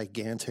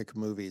gigantic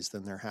movies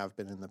than there have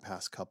been in the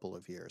past couple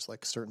of years.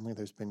 Like certainly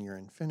there's been your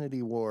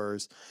Infinity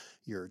Wars,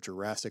 your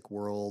Jurassic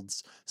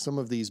Worlds, some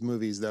of these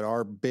movies that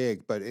are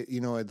big, but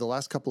the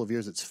last couple of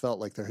years it's felt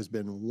like there has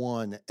been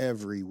one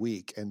every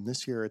week. And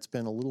this year it's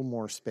been a little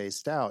more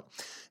spaced out.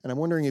 And I'm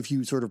wondering if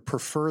you sort of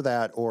prefer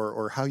that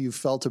or how you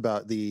felt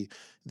about the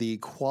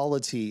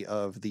quality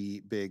of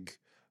the big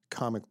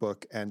comic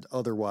book and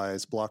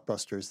otherwise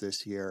blockbusters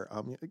this year.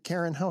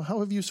 Karen, how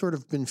have you sort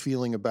of been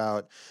feeling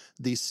about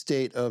the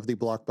state of the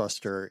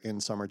blockbuster in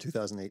summer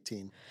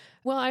 2018?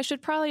 Well, I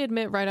should probably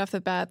admit right off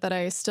the bat that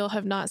I still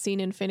have not seen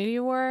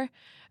Infinity War,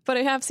 but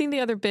I have seen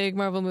the other big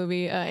Marvel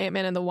movie,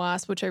 Ant-Man and the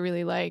Wasp, which I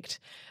really liked.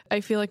 I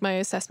feel like my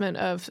assessment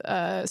of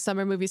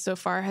summer movies so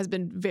far has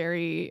been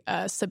very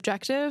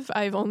subjective.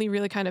 I've only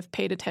really kind of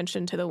paid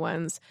attention to the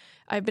ones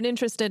I've been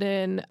interested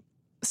in.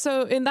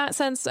 So in that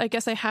sense, I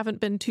guess I haven't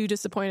been too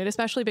disappointed,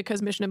 especially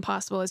because Mission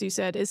Impossible, as you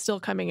said, is still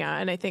coming out.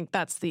 And I think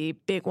that's the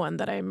big one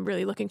that I'm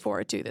really looking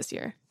forward to this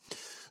year.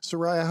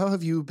 Soraya, how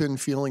have you been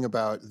feeling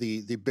about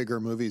the bigger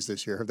movies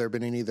this year? Have there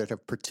been any that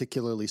have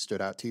particularly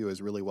stood out to you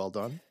as really well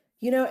done?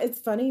 It's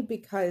funny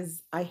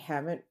because I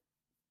haven't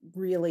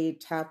really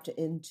tapped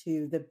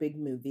into the big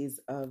movies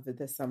of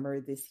the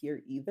summer this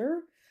year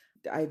either.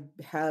 I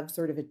have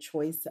sort of a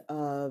choice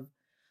of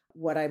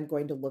what I'm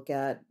going to look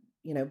at,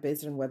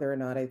 based on whether or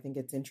not I think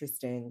it's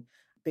interesting,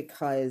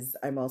 because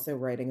I'm also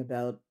writing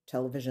about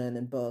television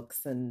and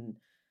books and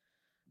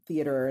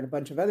theater and a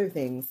bunch of other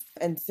things.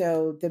 And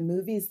so the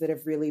movies that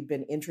have really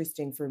been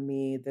interesting for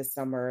me this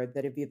summer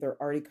that have either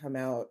already come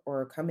out or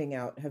are coming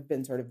out have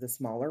been sort of the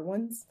smaller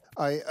ones.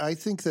 I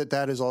think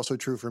that is also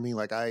true for me.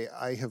 Like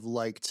I have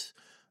liked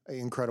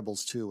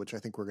Incredibles 2, which I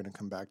think we're going to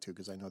come back to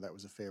because I know that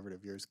was a favorite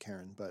of yours,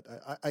 Karen. But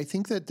I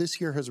think that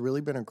this year has really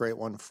been a great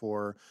one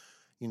for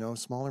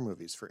smaller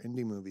movies, for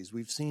indie movies.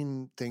 We've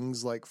seen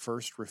things like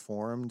First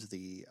Reformed,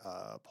 the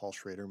Paul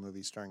Schrader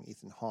movie starring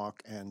Ethan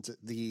Hawke, and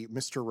the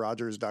Mr.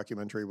 Rogers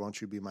documentary, Won't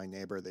You Be My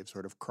Neighbor. They've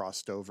sort of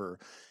crossed over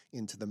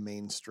into the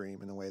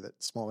mainstream in a way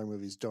that smaller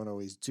movies don't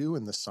always do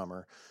in the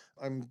summer.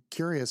 I'm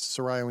curious,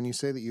 Soraya, when you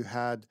say that you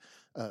had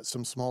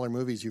some smaller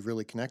movies you've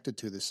really connected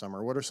to this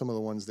summer, what are some of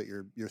the ones that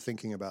you're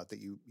thinking about that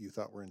you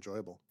thought were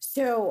enjoyable?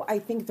 So I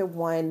think the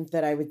one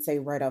that I would say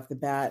right off the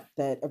bat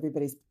that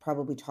everybody's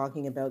probably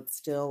talking about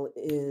still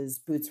is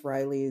Boots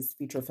Riley's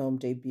feature film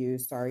debut,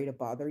 Sorry to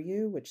Bother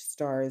You, which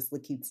stars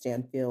Lakeith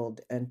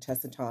Stanfield and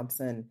Tessa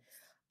Thompson,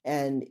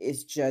 and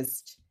is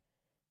just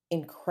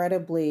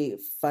incredibly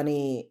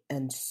funny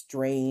and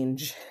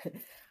strange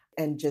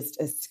and just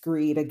a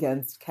screed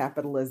against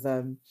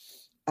capitalism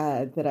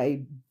that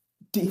I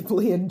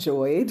deeply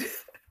enjoyed.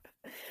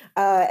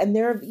 And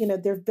there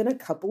have been a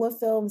couple of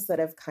films that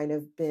have kind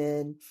of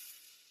been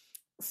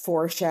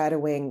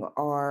foreshadowing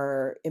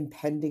our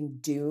impending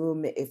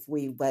doom if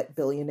we let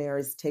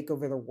billionaires take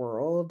over the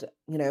world.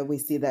 We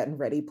see that in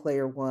Ready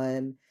Player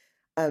One,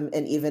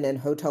 and even in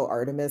Hotel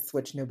Artemis,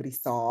 which nobody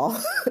saw,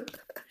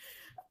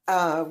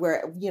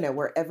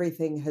 where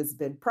everything has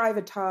been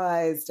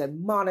privatized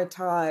and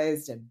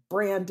monetized and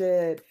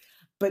branded.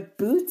 But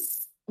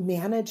Boots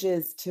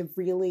manages to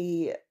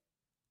really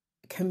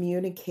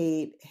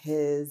communicate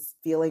his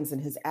feelings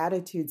and his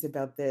attitudes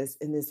about this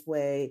in this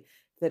way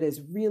that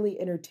is really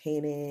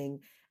entertaining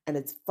and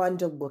it's fun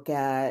to look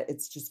at.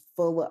 It's just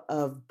full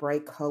of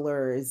bright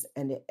colors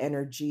and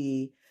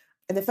energy.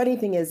 And the funny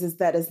thing is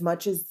that as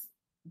much as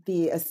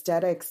the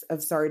aesthetics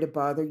of Sorry to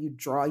Bother You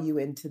draw you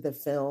into the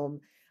film,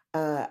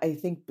 I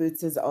think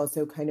Boots is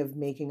also kind of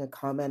making a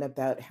comment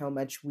about how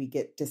much we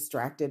get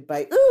distracted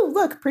by, ooh,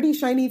 look, pretty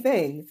shiny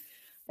thing,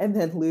 and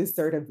then lose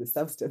sort of the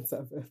substance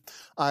of it.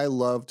 I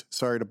loved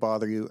Sorry to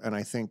Bother You, and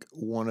I think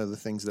one of the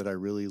things that I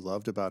really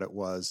loved about it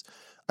was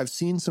I've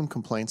seen some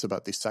complaints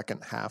about the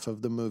second half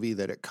of the movie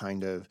that it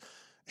kind of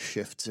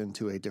shifts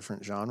into a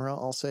different genre,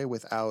 I'll say,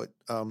 without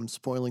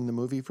spoiling the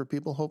movie for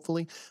people,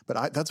 hopefully.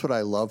 But that's what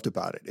I loved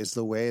about it, is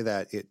the way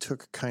that it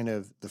took kind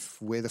of the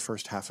way the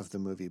first half of the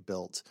movie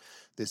built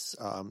this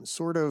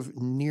sort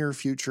of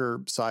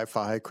near-future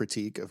sci-fi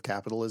critique of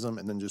capitalism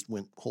and then just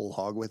went whole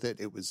hog with it.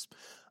 It was,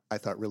 I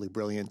thought, really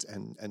brilliant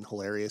and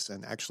hilarious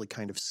and actually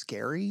kind of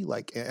scary.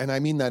 And I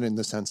mean that in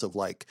the sense of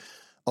like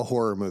a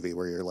horror movie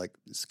where you're like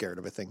scared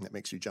of a thing that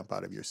makes you jump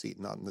out of your seat,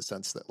 not in the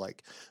sense that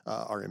like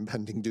our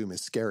impending doom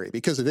is scary,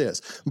 because it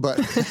is. But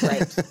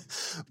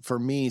for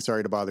me,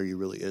 Sorry to Bother You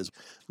really is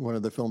one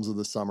of the films of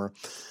the summer.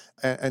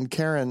 And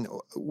Karen,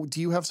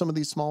 do you have some of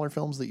these smaller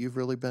films that you've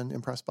really been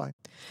impressed by?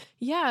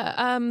 Yeah,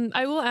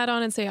 I will add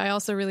on and say I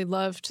also really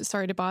loved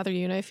Sorry to Bother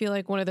You. And I feel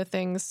like one of the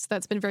things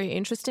that's been very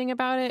interesting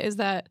about it is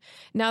that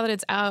now that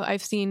it's out,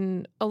 I've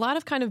seen a lot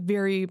of kind of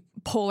very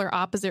polar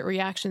opposite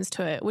reactions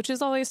to it, which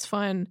is always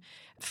fun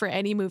for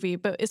any movie,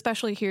 but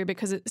especially here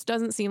because it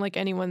doesn't seem like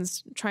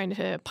anyone's trying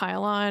to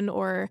pile on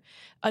or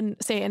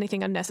say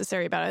anything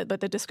unnecessary about it, but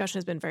the discussion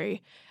has been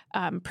very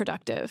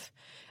productive.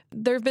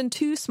 There have been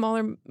two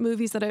smaller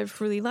movies that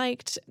I've really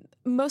liked,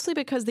 mostly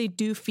because they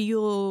do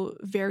feel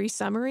very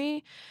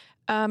summery.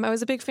 I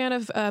was a big fan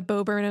of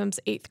Bo Burnham's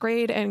 8th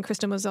Grade and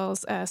Kristen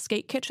Mosel's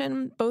Skate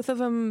Kitchen, both of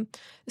them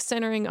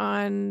centering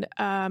on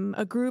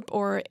a group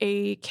or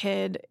a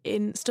kid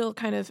in still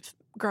kind of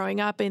growing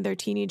up in their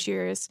teenage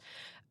years.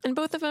 And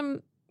both of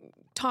them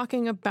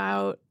talking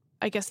about,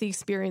 I guess, the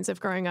experience of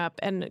growing up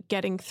and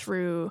getting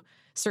through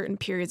certain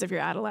periods of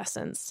your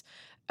adolescence.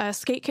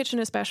 Skate Kitchen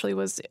especially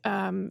was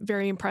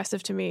very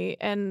impressive to me.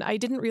 And I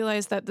didn't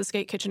realize that the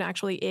Skate Kitchen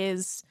actually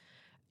is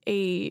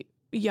a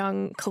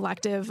young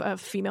collective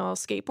of female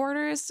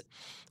skateboarders.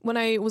 When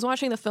I was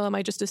watching the film,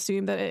 I just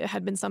assumed that it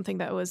had been something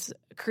that was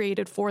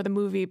created for the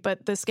movie,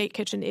 but the Skate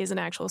Kitchen is an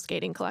actual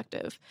skating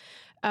collective.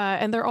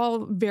 And they're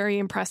all very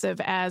impressive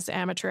as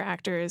amateur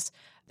actors.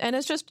 And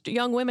it's just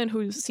young women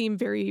who seem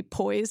very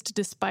poised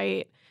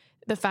despite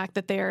the fact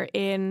that they're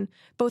in,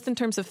 both in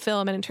terms of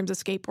film and in terms of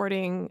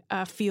skateboarding,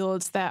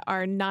 fields that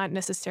are not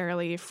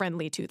necessarily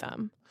friendly to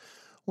them.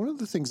 One of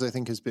the things I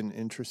think has been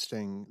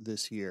interesting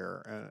this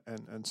year,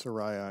 and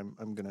Saraiya,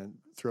 I'm going to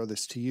throw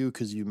this to you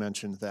because you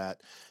mentioned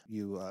that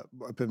you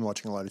have been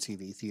watching a lot of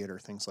TV, theater,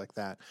 things like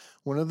that.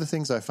 One of the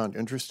things I found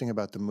interesting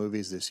about the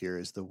movies this year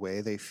is the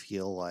way they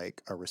feel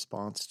like a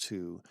response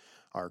to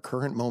our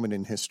current moment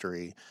in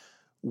history.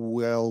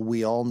 Well,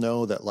 we all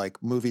know that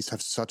like movies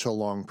have such a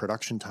long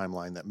production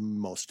timeline that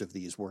most of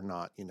these were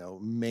not,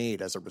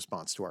 made as a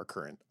response to our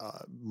current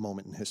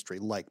moment in history,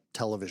 like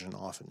television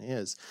often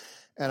is.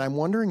 And I'm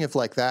wondering if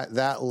like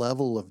that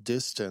level of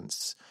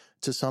distance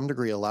to some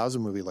degree allows a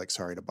movie like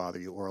Sorry to Bother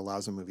You or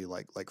allows a movie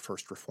like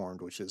First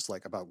Reformed, which is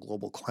like about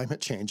global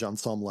climate change on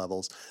some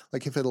levels,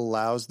 like if it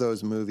allows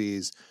those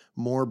movies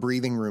more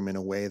breathing room in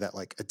a way that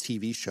like a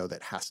TV show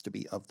that has to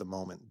be of the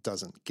moment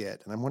doesn't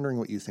get. And I'm wondering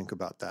what you think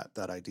about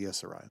that idea,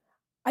 Saraiya.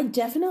 I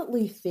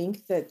definitely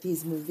think that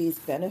these movies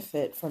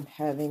benefit from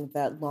having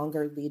that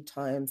longer lead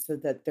time so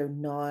that they're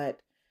not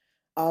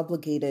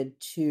obligated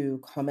to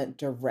comment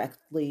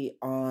directly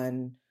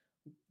on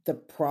the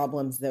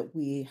problems that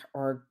we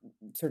are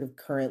sort of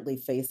currently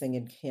facing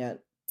and can't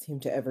seem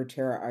to ever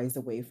tear our eyes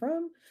away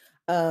from.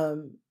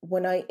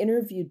 When I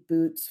interviewed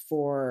Boots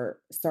for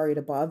Sorry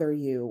to Bother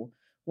You,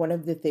 one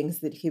of the things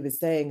that he was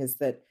saying is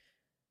that,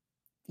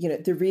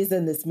 the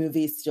reason this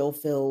movie still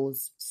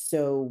feels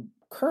so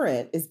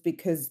current is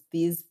because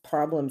these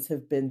problems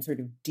have been sort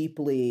of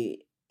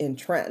deeply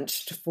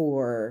entrenched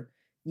for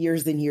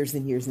years and years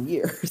and years and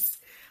years.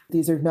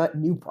 These are not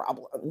new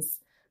problems.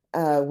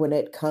 When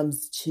it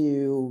comes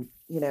to,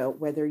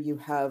 whether you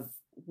have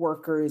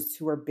workers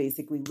who are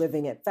basically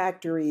living at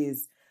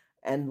factories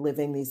and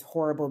living these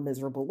horrible,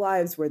 miserable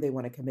lives where they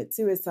want to commit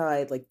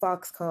suicide, like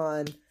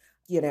Foxconn,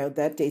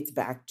 that dates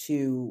back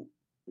to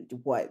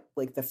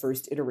like the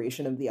first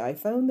iteration of the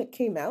iPhone that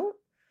came out.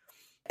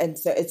 And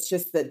so it's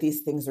just that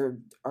these things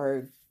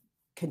are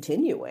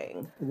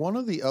continuing. One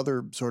of the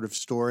other sort of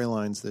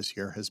storylines this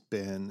year has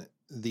been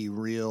the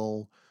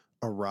real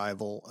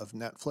arrival of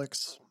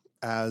Netflix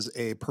as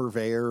a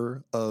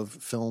purveyor of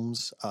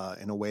films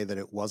in a way that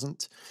it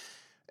wasn't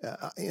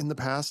in the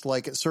past.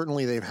 Like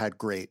certainly they've had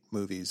great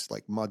movies,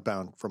 like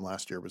Mudbound from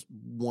last year was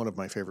one of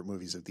my favorite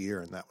movies of the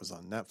year, and that was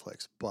on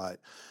Netflix. But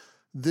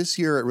this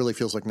year it really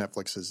feels like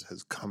Netflix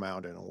has come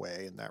out in a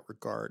way in that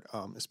regard,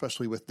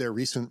 especially with their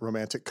recent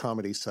romantic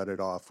comedy Set It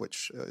Off,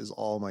 which is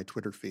all my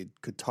Twitter feed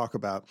could talk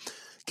about.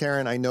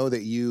 Karen, I know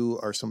that you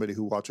are somebody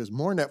who watches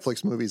more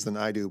Netflix movies than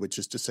I do, which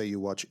is to say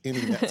you watch any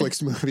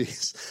Netflix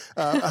movies.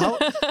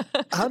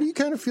 How do you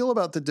kind of feel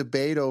about the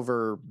debate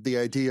over the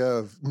idea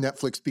of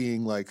Netflix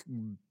being like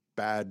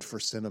bad for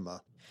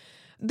cinema?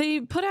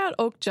 They put out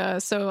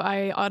Okja, so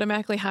I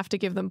automatically have to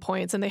give them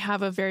points, and they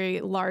have a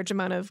very large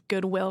amount of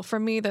goodwill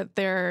from me that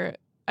they're,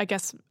 I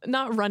guess,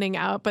 not running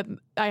out, but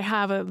I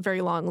have a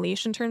very long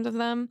leash in terms of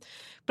them.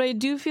 But I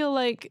do feel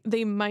like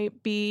they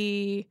might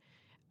be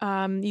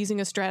using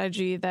a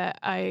strategy that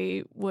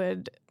I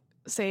would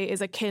say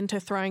is akin to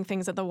throwing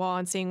things at the wall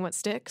and seeing what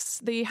sticks.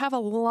 They have a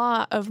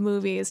lot of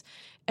movies,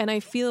 and I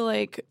feel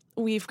like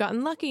we've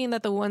gotten lucky in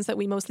that the ones that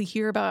we mostly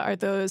hear about are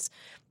those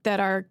that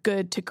are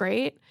good to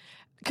great.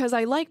 Because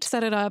I liked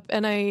Set It Up,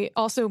 and I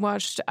also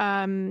watched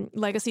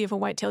Legacy of a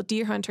White-Tailed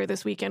Deer Hunter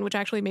this weekend, which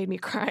actually made me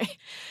cry.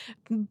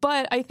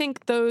 But I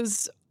think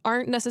those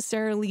aren't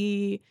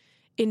necessarily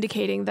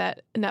indicating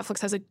that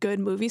Netflix has a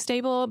good movie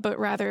stable, but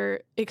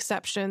rather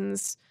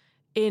exceptions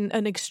in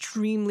an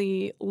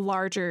extremely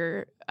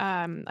larger,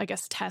 I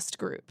guess, test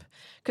group.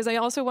 Because I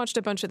also watched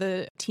a bunch of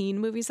the teen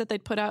movies that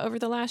they'd put out over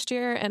the last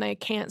year, and I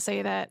can't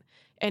say that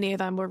any of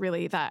them were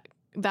really that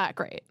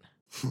great.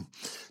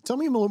 Tell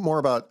me a little more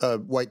about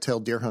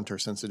White-tailed Deer Hunter,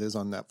 since it is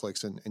on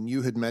Netflix, and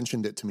you had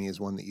mentioned it to me as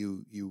one that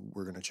you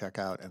were going to check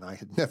out, and I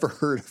had never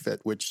heard of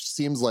it, which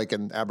seems like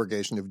an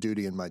abrogation of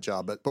duty in my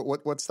job. But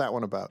what's that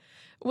one about?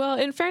 Well,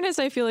 in fairness,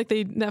 I feel like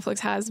Netflix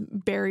has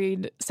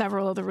buried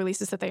several of the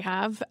releases that they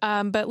have.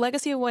 But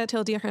Legacy of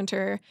White-tailed Deer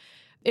Hunter,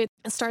 it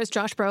stars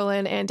Josh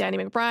Brolin and Danny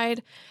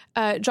McBride.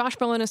 Josh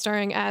Brolin is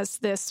starring as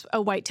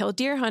a white-tailed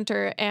deer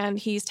hunter, and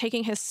he's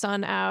taking his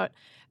son out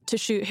to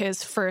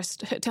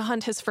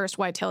hunt his first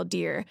white-tailed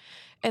deer.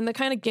 And the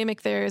kind of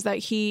gimmick there is that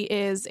he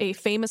is a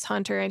famous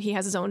hunter and he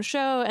has his own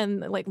show and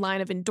like line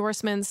of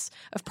endorsements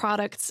of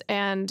products.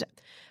 And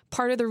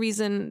part of the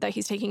reason that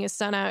he's taking his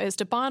son out is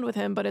to bond with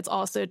him, but it's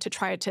also to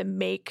try to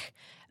make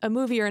a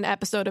movie or an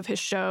episode of his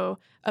show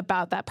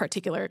about that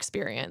particular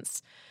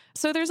experience.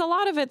 So there's a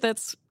lot of it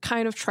that's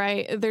kind of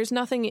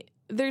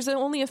there's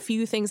only a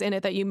few things in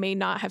it that you may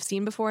not have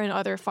seen before in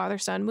other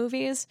father-son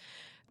movies.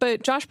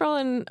 But Josh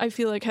Brolin, I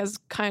feel like, has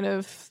kind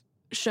of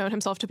shown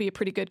himself to be a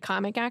pretty good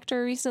comic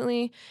actor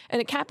recently,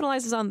 and it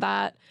capitalizes on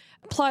that.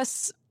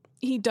 Plus,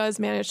 he does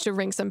manage to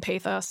wring some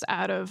pathos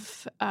out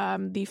of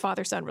the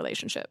father-son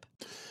relationship.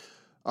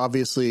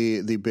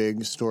 Obviously, the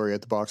big story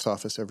at the box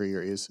office every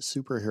year is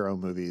superhero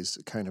movies,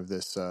 kind of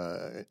this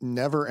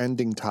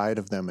never-ending tide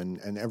of them.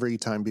 And every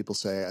time people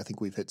say, I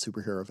think we've hit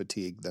superhero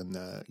fatigue, then,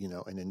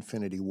 an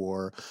Infinity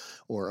War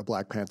or a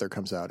Black Panther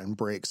comes out and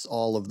breaks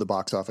all of the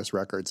box office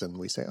records. And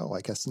we say, oh,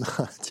 I guess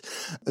not.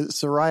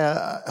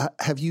 Soraya,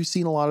 have you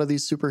seen a lot of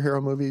these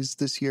superhero movies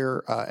this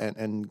year?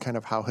 And kind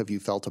of how have you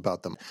felt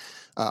about them?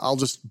 I'll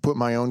just put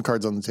my own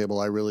cards on the table.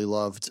 I really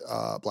loved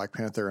Black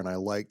Panther, and I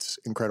liked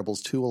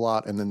Incredibles 2 a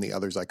lot, and then the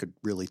others I could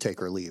really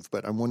take or leave.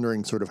 But I'm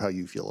wondering sort of how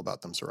you feel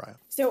about them, Soraya.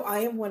 So I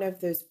am one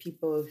of those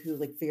people who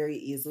very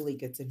easily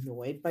gets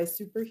annoyed by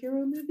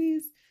superhero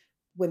movies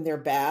when they're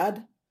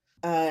bad.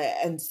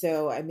 And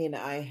so,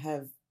 I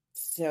have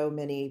so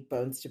many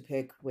bones to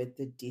pick with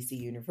the DC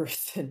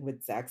universe and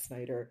with Zack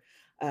Snyder,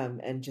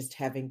 and just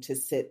having to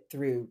sit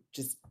through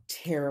just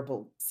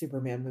terrible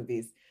Superman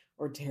movies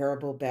or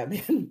terrible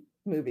Batman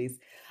movies.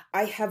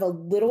 I have a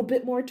little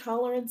bit more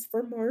tolerance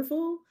for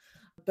Marvel,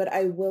 but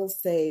I will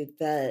say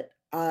that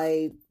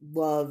I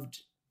loved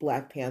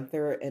Black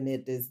Panther, and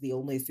it is the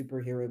only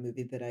superhero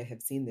movie that I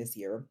have seen this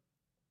year.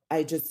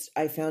 I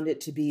found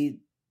it to be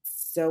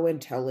so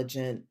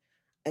intelligent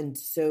and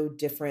so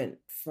different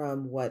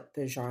from what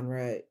the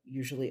genre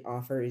usually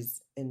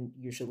offers and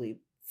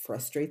usually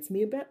frustrates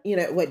me about,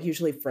 what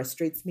usually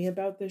frustrates me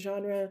about the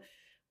genre,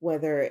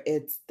 whether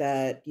it's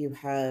that you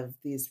have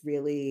these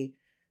really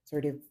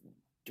sort of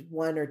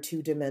one or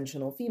two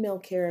dimensional female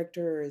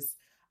characters,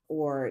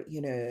 or,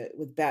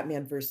 with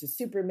Batman versus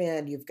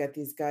Superman, you've got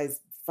these guys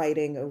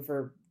fighting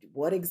over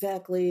what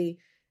exactly,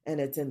 and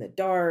it's in the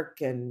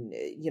dark. And,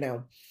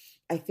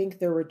 I think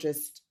there were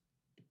just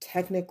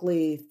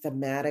technically,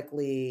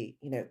 thematically,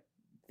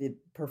 the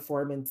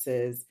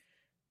performances,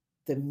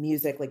 the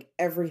music,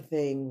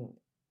 everything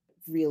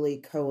really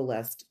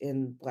coalesced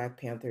in Black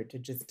Panther to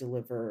just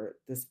deliver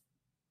this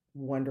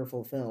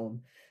wonderful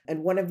film.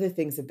 And one of the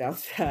things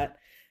about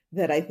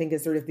that I think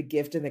is sort of the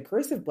gift and the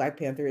curse of Black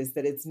Panther is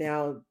that it's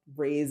now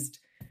raised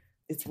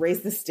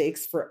the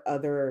stakes for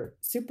other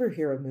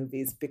superhero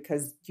movies,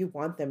 because you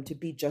want them to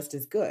be just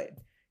as good.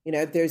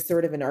 There's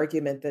sort of an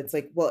argument that's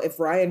like, well, if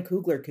Ryan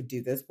Coogler could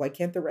do this, why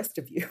can't the rest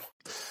of you?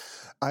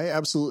 I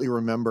absolutely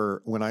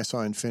remember when I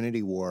saw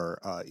Infinity War,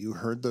 you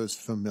heard those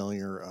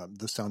familiar,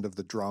 the sound of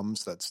the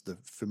drums. That's the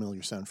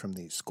familiar sound from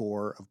the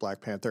score of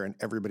Black Panther, and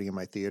everybody in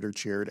my theater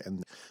cheered.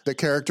 And the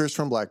characters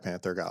from Black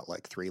Panther got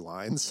 3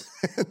 lines.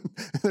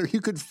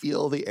 You could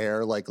feel the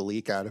air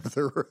leak out of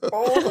the room.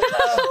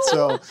 Oh,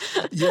 no. So,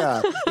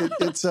 yeah,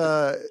 it's.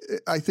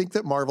 I think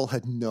that Marvel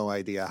had no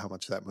idea how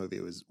much that movie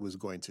was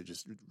going to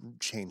just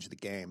change the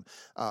game.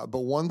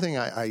 But one thing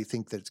I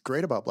think that's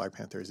great about Black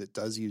Panther is it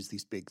does use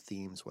these big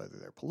themes, whether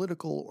they're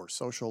political or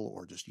social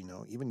or just,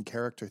 even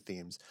character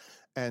themes.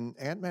 And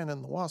Ant-Man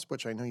and the Wasp,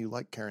 which I know you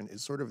like, Karen,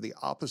 is sort of the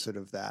opposite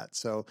of that.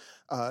 So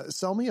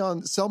sell me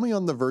on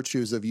the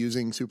virtues of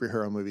using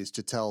superhero movies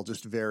to tell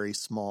just very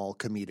small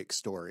comedic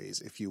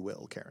stories, if you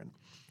will, Karen.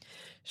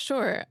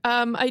 Sure.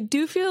 I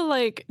do feel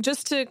like,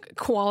 just to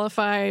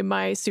qualify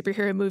my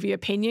superhero movie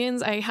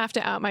opinions, I have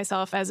to out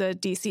myself as a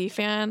DC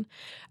fan.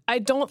 I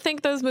don't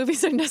think those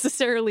movies are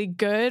necessarily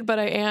good, but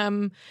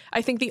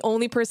I think the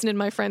only person in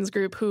my friends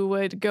group who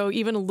would go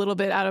even a little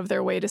bit out of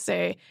their way to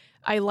say,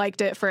 I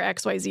liked it for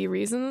XYZ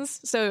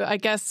reasons. So I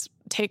guess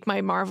take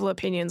my Marvel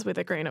opinions with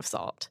a grain of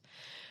salt.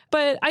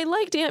 But I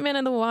liked Ant-Man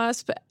and the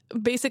Wasp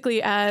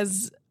basically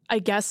as, I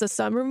guess, a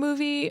summer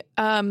movie.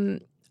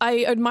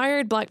 I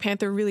admired Black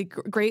Panther really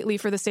greatly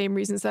for the same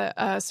reasons that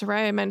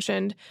Saraiya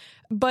mentioned,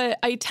 but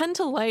I tend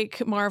to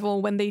like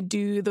Marvel when they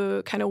do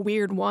the kind of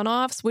weird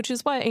one-offs, which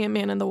is what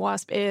Ant-Man and the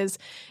Wasp is.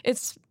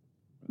 It's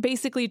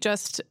basically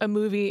just a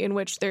movie in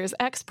which there's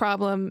X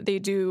problem, they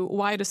do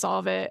Y to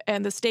solve it,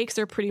 and the stakes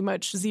are pretty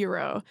much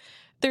zero.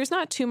 There's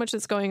not too much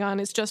that's going on.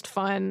 It's just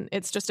fun.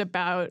 It's just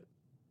about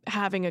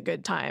having a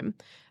good time.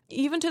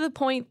 Even to the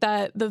point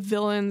that the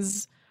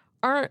villains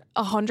aren't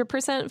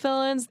 100%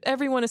 villains.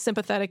 Everyone is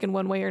sympathetic in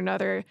one way or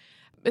another.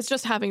 It's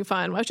just having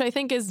fun, which I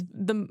think is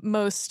the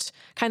most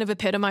kind of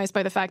epitomized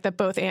by the fact that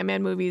both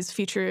Ant-Man movies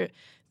feature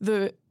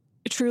the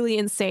truly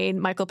insane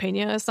Michael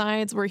Pena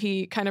asides, where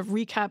he kind of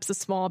recaps a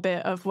small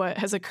bit of what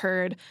has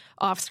occurred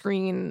off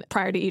screen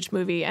prior to each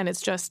movie, and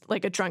it's just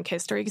like a drunk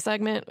history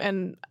segment.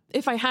 And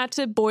if I had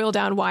to boil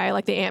down why I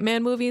like the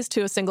Ant-Man movies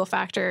to a single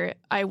factor,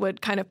 I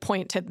would kind of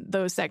point to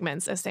those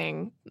segments as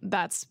saying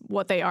that's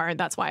what they are and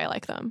that's why I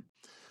like them.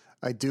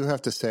 I do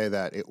have to say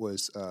that it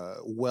was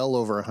well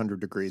over 100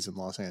 degrees in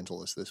Los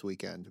Angeles this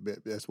weekend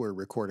as we're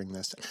recording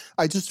this.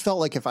 I just felt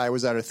like if I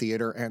was at a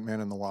theater, Ant-Man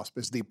and the Wasp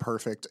is the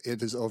perfect,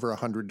 it is over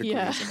 100 degrees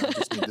and I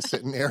just need to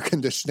sit in air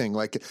conditioning.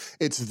 Like,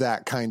 it's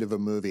that kind of a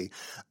movie.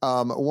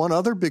 One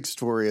other big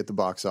story at the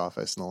box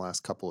office in the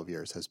last couple of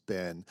years has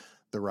been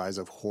the rise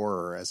of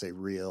horror as a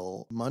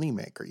real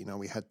moneymaker. You know,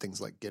 we had things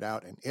like Get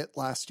Out and It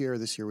last year.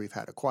 This year we've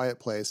had A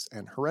Quiet Place,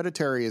 and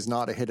Hereditary is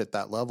not a hit at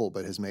that level,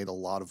 but has made a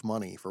lot of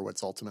money for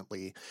what's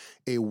ultimately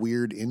a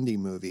weird indie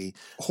movie.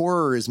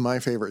 Horror is my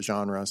favorite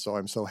genre, so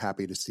I'm so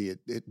happy to see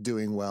it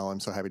doing well. I'm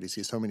so happy to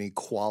see so many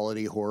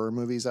quality horror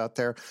movies out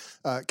there.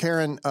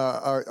 Karen,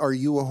 are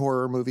you a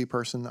horror movie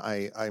person?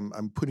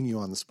 I'm putting you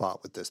on the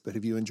spot with this, but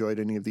have you enjoyed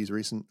any of these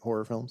recent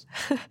horror films?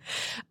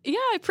 Yeah,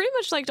 I pretty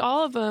much liked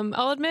all of them.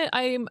 I'll admit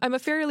I'm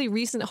a fairly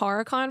recent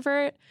horror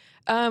convert.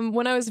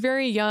 When I was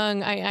very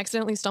young, I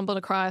accidentally stumbled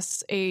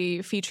across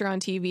a feature on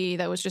TV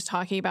that was just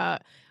talking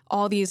about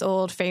all these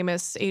old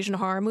famous Asian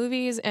horror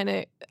movies.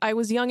 And I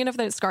was young enough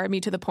that it scarred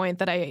me to the point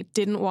that I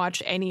didn't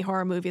watch any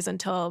horror movies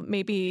until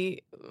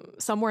maybe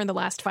somewhere in the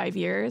last 5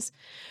 years.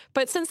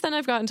 But since then,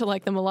 I've gotten to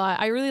like them a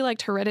lot. I really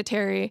liked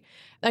Hereditary.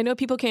 I know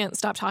people can't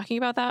stop talking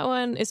about that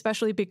one,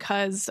 especially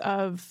because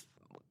of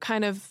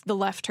kind of the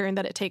left turn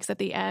that it takes at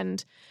the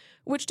end,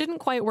 which didn't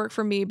quite work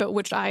for me, but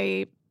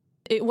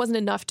it wasn't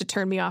enough to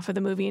turn me off of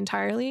the movie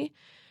entirely.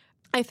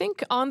 I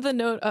think on the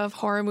note of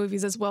horror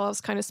movies as well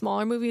as kind of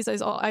smaller movies,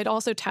 I'd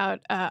also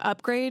tout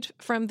Upgrade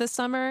from this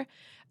summer,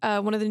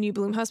 one of the new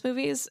Blumhouse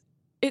movies.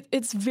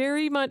 It's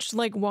very much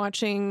like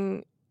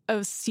watching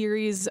a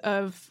series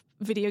of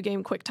video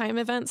game QuickTime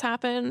events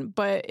happen,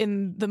 but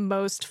in the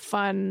most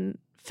fun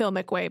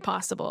filmic way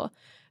possible.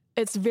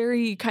 It's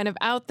very kind of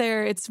out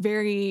there. It's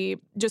very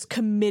just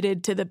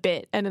committed to the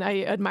bit. And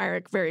I admire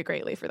it very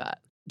greatly for that.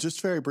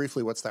 Just very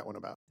briefly, what's that one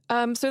about?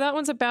 So that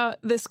one's about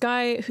this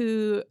guy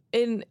who,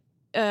 in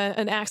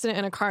an accident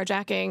and a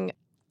carjacking,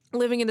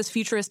 living in this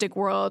futuristic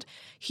world,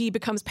 he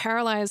becomes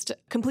paralyzed,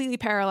 completely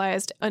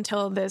paralyzed,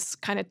 until this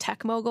kind of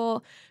tech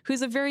mogul,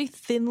 who's a very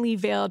thinly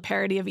veiled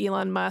parody of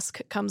Elon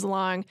Musk, comes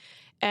along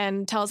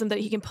and tells him that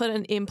he can put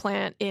an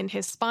implant in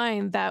his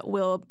spine that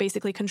will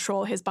basically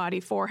control his body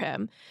for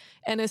him.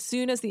 And as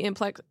soon as the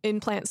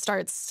implant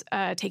starts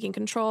taking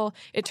control,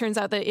 it turns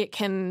out that it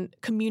can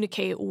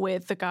communicate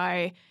with the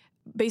guy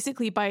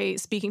basically by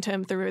speaking to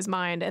him through his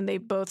mind, and they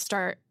both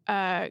start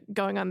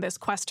going on this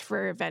quest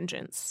for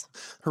vengeance.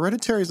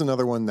 Hereditary is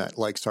another one that,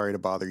 like Sorry to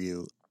Bother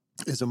You,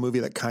 is a movie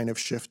that kind of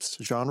shifts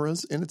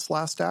genres in its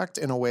last act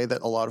in a way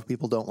that a lot of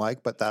people don't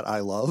like, but that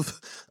I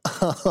love.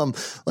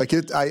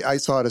 I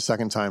saw it a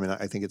second time, and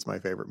I think it's my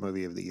favorite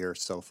movie of the year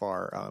so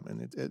far.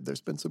 And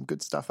there's been some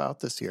good stuff out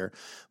this year.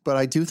 But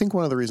I do think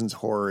one of the reasons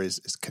horror is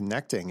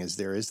connecting is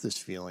there is this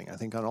feeling, I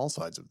think, on all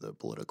sides of the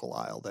political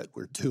aisle that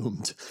we're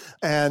doomed.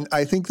 And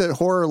I think that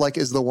horror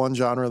is the one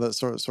genre that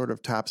sort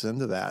of taps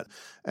into that.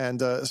 And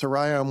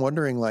Saraiya, I'm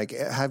wondering,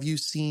 have you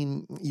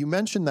seen, you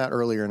mentioned that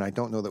earlier, and I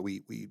don't know that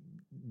we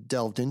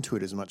delved into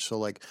it as much.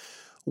 So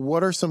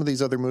what are some of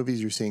these other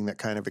movies you're seeing that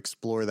kind of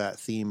explore that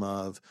theme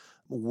of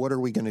what are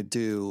we going to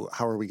do?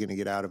 How are we going to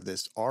get out of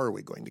this? Are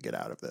we going to get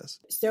out of this?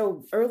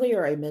 So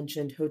earlier I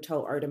mentioned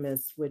Hotel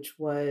Artemis, which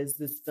was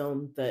this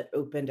film that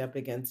opened up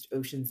against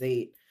Ocean's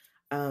 8,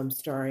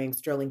 starring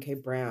Sterling K.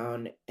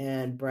 Brown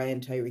and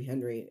Brian Tyree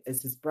Henry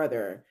as his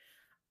brother,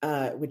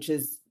 which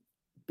is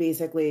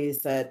basically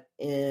set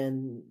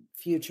in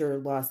future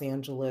Los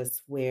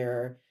Angeles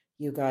where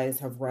you guys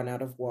have run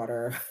out of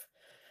water.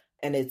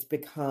 And it's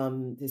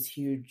become this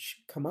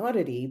huge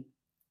commodity,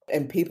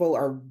 and people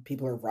are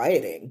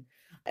rioting.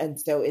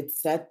 And so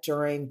it's set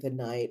during the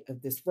night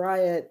of this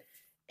riot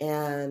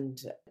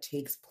and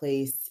takes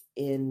place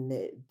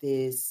in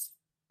this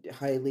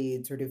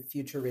highly sort of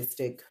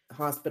futuristic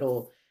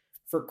hospital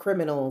for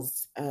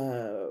criminals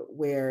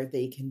where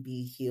they can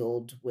be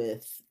healed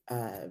with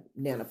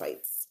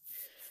nanobites.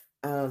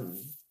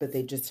 But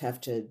they just have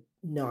to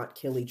not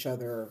kill each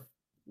other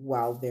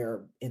while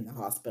they're in the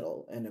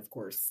hospital. And of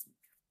course,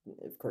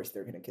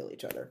 they're going to kill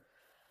each other.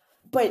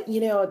 But,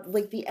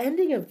 the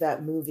ending of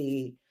that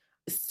movie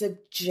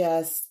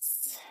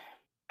suggests,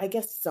 I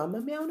guess, some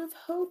amount of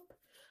hope.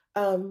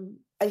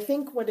 I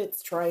think what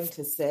it's trying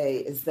to say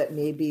is that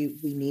maybe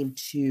we need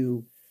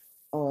to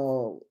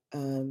all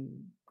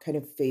kind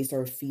of face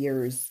our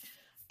fears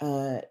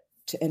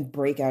and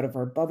break out of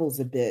our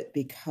bubbles a bit,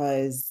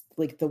 because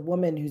the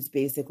woman who's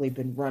basically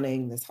been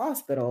running this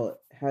hospital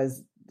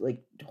has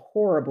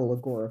horrible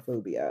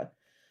agoraphobia.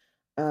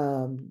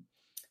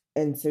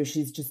 And so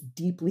she's just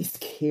deeply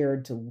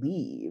scared to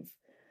leave.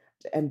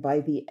 And by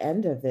the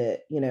end of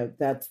it,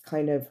 that's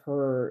kind of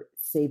her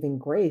saving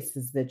grace,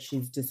 is that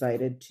she's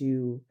decided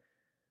to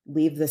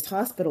leave this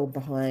hospital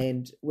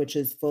behind, which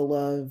is full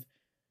of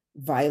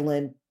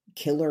violent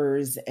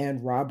killers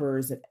and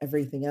robbers and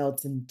everything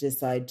else, and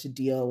decide to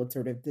deal with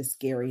sort of the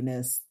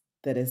scariness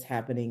that is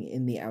happening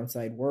in the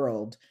outside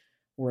world,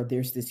 where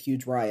there's this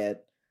huge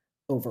riot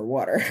over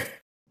water.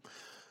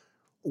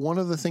 One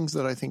of the things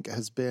that I think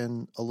has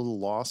been a little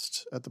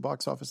lost at the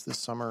box office this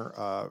summer,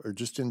 or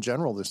just in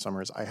general this summer,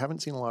 is I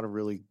haven't seen a lot of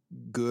really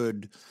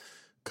good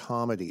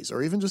comedies,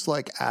 or even just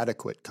like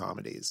adequate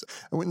comedies.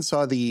 I went and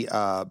saw the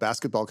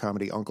basketball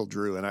comedy Uncle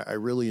Drew, and I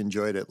really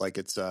enjoyed it. Like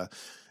it's a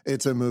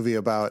movie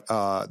about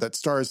that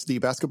stars the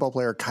basketball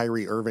player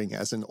Kyrie Irving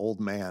as an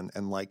old man,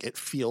 and like it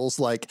feels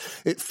like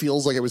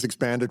it was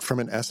expanded from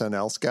an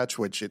SNL sketch,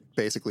 which it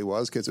basically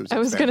was, because it was. I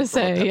was going to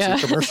say, yeah,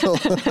 commercial,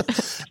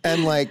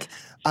 and like.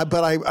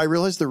 But I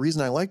realized the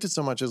reason I liked it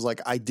so much is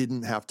like I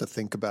didn't have to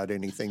think about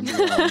anything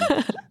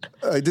beyond.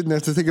 I didn't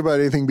have to think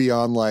about anything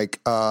beyond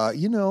like,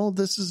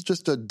 this is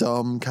just a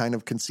dumb kind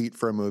of conceit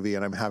for a movie,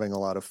 and I'm having a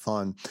lot of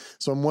fun.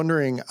 So I'm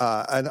wondering,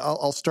 and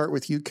I'll start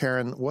with you,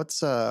 Karen. What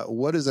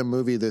is a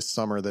movie this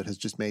summer that has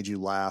just made you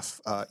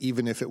laugh,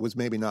 even if it was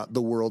maybe not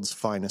the world's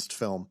finest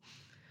film?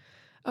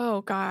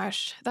 Oh,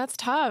 gosh, that's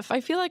tough.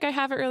 I feel like I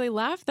haven't really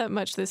laughed that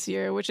much this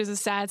year, which is a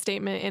sad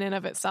statement in and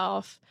of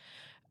itself.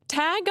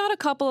 Tag got a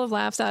couple of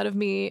laughs out of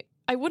me.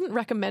 I wouldn't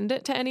recommend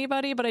it to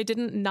anybody, but I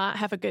didn't not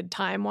have a good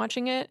time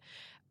watching it.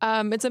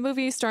 It's a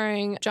movie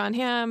starring John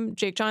Hamm,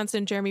 Jake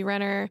Johnson, Jeremy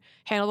Renner,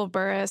 Hannibal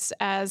Buress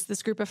as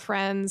this group of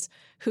friends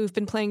who've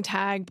been playing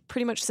tag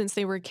pretty much since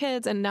they were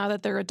kids, and now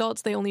that they're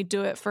adults, they only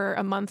do it for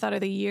a month out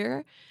of the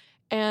year.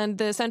 And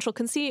the central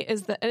conceit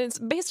is that, and it's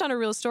based on a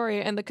real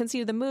story, and the conceit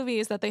of the movie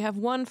is that they have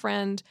one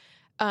friend,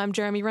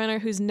 Jeremy Renner,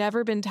 who's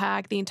never been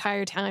tagged the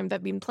entire time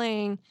they've been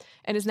playing,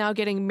 and is now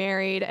getting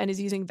married and is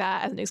using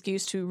that as an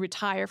excuse to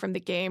retire from the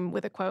game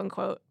with a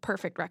quote-unquote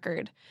perfect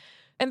record.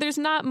 And there's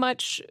not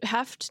much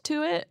heft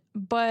to it,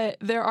 but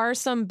there are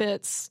some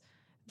bits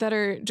that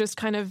are just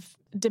kind of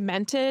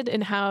demented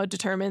in how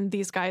determined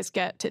these guys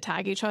get to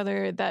tag each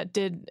other that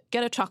did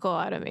get a chuckle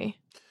out of me.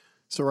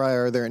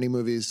 Soraya, are there any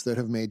movies that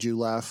have made you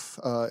laugh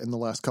in the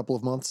last couple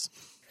of months?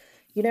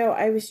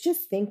 I was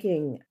just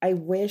thinking, I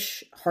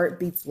wish Heart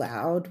Beats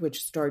Loud,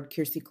 which starred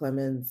Kiersey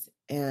Clemons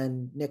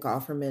and Nick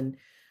Offerman,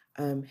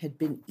 had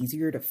been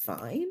easier to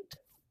find,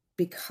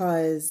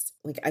 because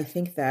I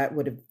think that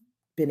would have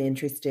been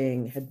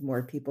interesting had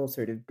more people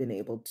sort of been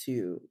able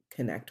to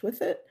connect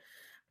with it.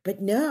 But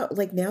no,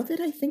 now that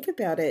I think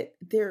about it,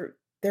 there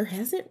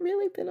hasn't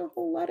really been a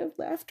whole lot of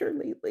laughter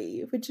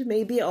lately, which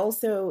maybe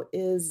also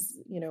is,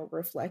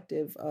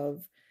 reflective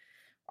of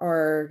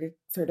our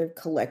sort of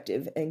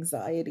collective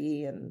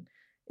anxiety and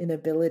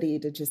inability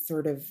to just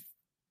sort of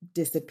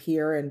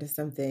disappear into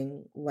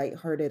something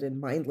lighthearted and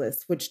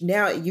mindless, which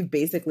now you've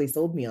basically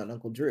sold me on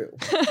Uncle Drew.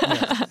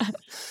 Yeah.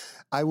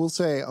 I will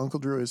say Uncle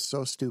Drew is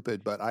so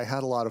stupid, but I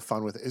had a lot of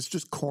fun with it. It's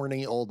just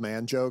corny old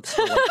man jokes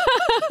for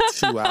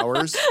 2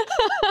 hours.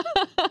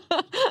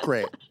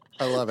 Great.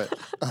 I love it.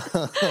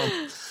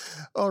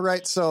 All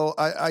right. So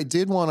I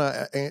did want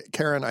to,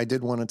 Karen, I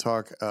did want to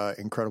talk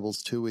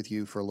Incredibles 2 with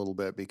you for a little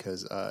bit,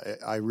 because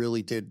I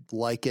really did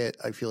like it.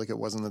 I feel like it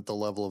wasn't at the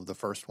level of the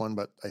first one,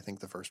 but I think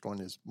the first one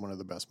is one of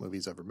the best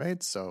movies ever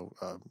made. So,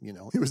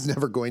 it was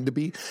never going to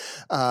be.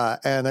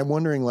 And I'm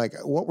wondering,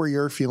 what were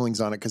your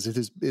feelings on it? Because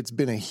it's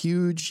been a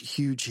huge,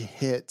 huge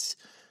hit.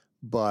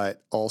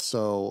 But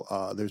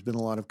also, there's been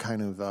a lot of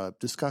kind of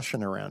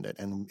discussion around it,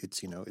 and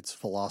its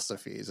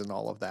philosophies and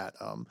all of that.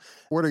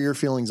 What are your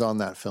feelings on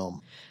that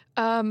film?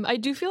 I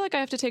do feel like I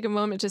have to take a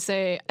moment to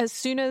say, as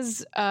soon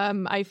as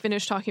I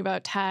finished talking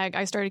about Tag,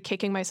 I started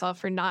kicking myself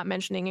for not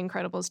mentioning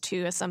Incredibles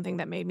 2 as something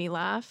that made me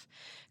laugh.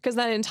 Because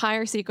that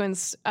entire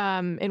sequence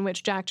in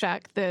which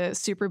Jack, the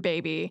super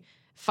baby,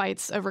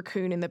 fights a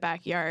raccoon in the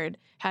backyard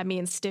had me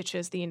in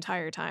stitches the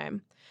entire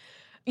time.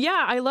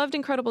 Yeah, I loved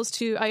Incredibles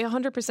 2. I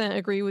 100%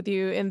 agree with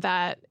you in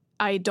that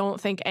I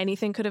don't think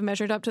anything could have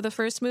measured up to the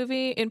first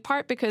movie, in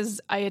part because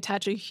I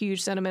attach a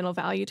huge sentimental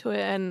value to it,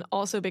 and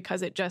also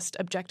because it just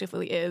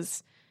objectively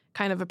is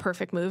kind of a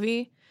perfect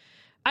movie.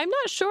 I'm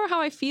not sure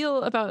how I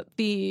feel about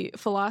the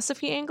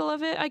philosophy angle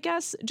of it, I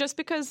guess, just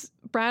because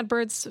Brad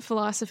Bird's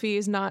philosophy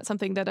is not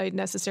something that I'd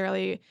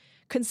necessarily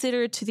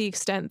consider to the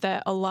extent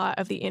that a lot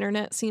of the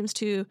internet seems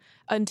to,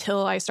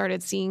 until I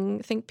started seeing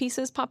think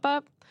pieces pop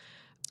up.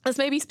 This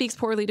maybe speaks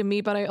poorly to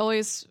me, but I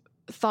always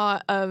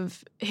thought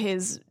of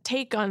his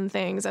take on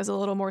things as a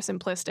little more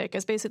simplistic,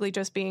 as basically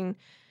just being,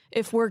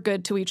 if we're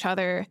good to each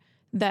other,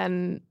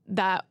 then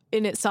that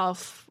in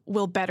itself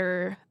will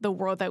better the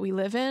world that we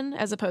live in,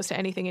 as opposed to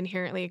anything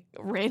inherently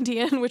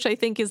Randian, which I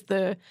think is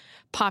the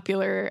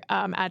popular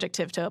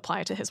adjective to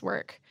apply to his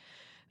work.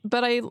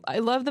 But I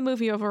love the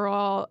movie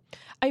overall.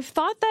 I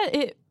thought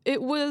that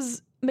it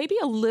was maybe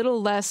a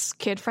little less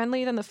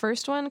kid-friendly than the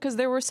first one, because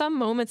there were some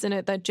moments in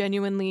it that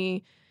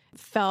genuinely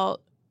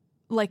felt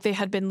like they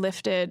had been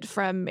lifted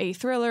from a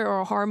thriller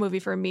or a horror movie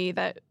for me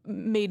that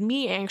made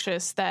me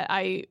anxious, that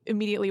I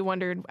immediately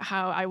wondered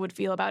how I would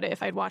feel about it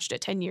if I'd watched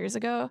it 10 years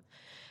ago.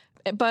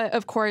 But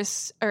of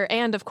course,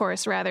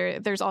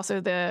 there's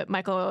also the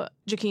Michael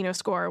Giacchino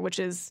score, which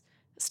is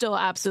still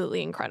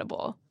absolutely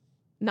incredible.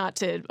 Not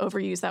to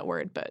overuse that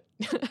word, but...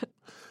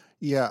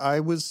 Yeah, I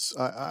was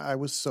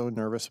so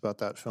nervous about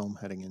that film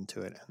heading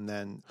into it, and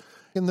then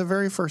in the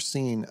very first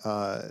scene,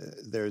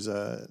 there's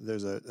a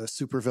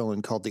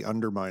supervillain called the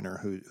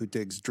Underminer who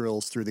digs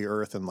drills through the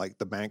earth, and like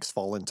the banks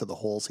fall into the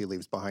holes he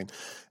leaves behind,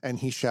 and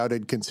he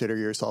shouted, "Consider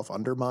yourself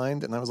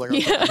undermined," and I was like,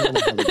 okay,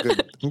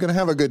 I'm gonna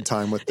have a good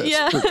time with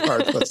this,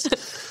 regardless.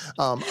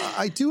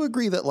 I do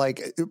agree that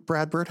like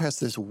Brad Bird has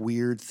this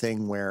weird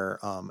thing where,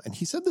 and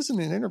he said this in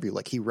an interview,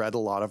 like he read a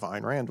lot of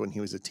Ayn Rand when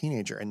he was a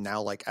teenager, and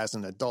now like as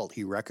an adult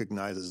he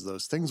recognizes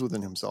those things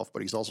within himself,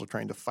 but he's also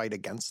trying to fight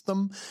against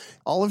them.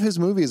 All of his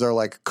movies are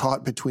like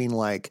caught between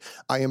like,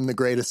 I am the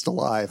greatest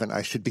alive and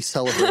I should be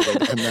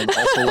celebrated, and then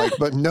also like,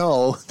 but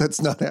no,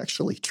 that's not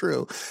actually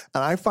true.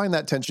 And I find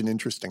that tension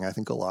interesting. I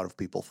think a lot of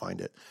people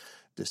find it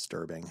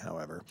disturbing,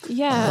 however.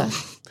 Yeah.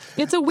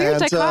 It's a weird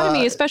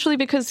dichotomy, especially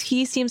because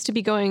he seems to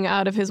be going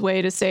out of his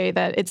way to say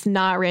that it's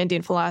not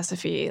Randian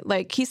philosophy.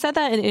 Like, he said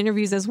that in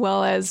interviews, as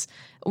well as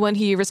when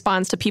he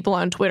responds to people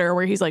on Twitter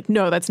where he's like,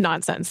 no, that's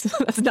nonsense.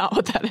 That's not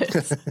what that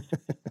is.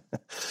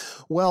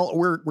 Well,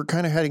 we're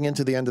kind of heading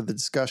into the end of the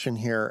discussion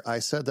here. I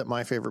said that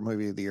my favorite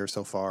movie of the year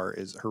so far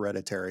is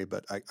Hereditary,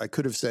 but I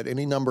could have said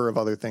any number of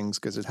other things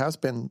because it has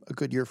been a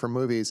good year for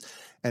movies,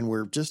 and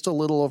we're just a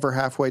little over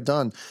halfway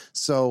done.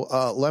 So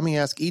let me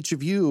ask each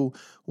of you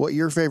what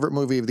your favorite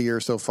movie of the year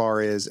so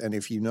far is, and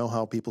if you know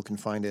how people can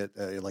find it,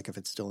 like if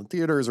it's still in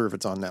theaters or if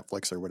it's on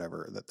Netflix or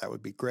whatever, that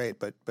would be great.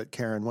 But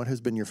Karen, what has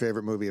been your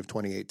favorite movie of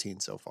 2018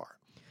 so far?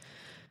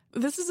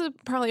 This is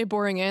probably a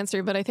boring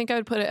answer, but I think I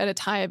would put it at a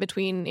tie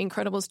between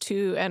Incredibles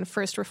 2 and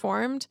First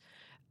Reformed.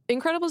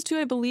 Incredibles 2,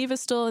 I believe,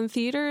 is still in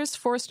theaters.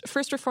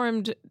 First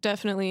Reformed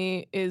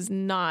definitely is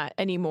not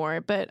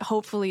anymore, but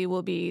hopefully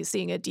we'll be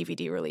seeing a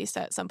DVD release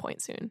at some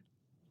point soon.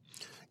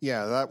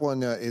 Yeah, that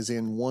one is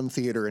in one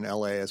theater in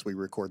LA as we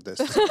record this.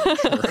 So I'm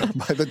sure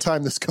by the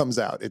time this comes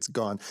out, it's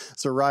gone.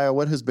 Soraya,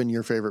 what has been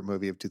your favorite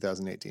movie of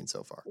 2018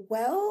 so far?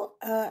 Well,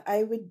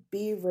 I would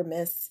be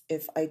remiss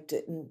if I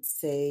didn't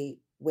say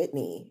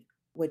Whitney,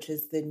 which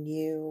is the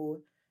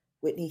new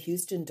Whitney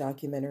Houston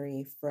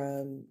documentary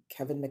from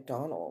Kevin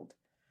McDonald.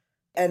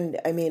 And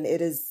I mean,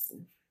 it is,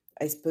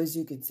 I suppose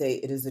you could say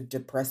it is a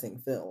depressing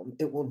film.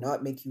 It will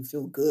not make you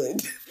feel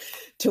good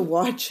to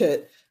watch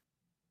it.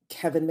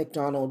 Kevin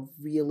McDonald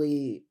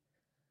really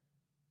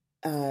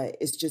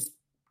is just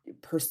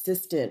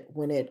persistent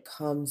when it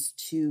comes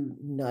to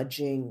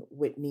nudging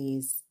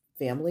Whitney's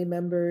family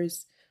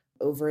members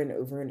over and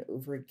over and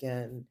over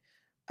again.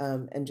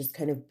 And just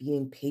kind of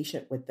being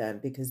patient with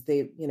them because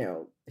they,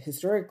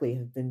 historically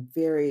have been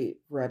very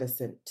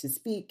reticent to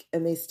speak,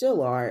 and they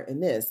still are in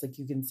this. Like,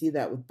 you can see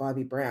that with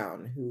Bobby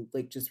Brown, who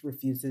like just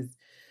refuses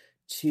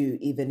to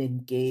even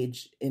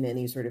engage in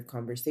any sort of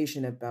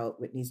conversation about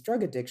Whitney's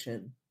drug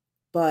addiction.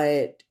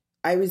 But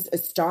I was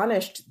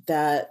astonished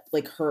that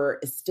like her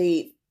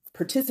estate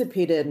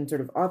participated and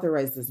sort of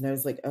authorized this. And I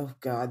was like, oh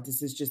God,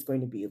 this is just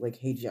going to be like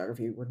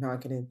hagiography. We're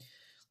not going to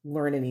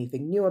learn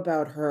anything new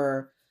about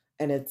her.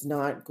 And it's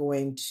not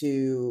going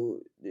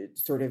to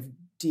sort of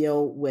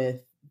deal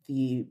with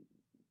the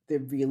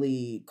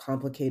really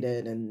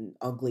complicated and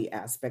ugly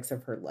aspects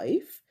of her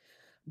life.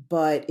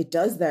 But it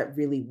does that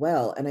really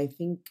well. And I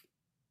think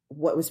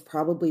what was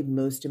probably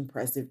most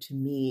impressive to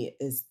me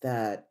is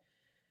that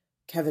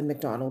Kevin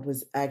McDonald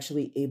was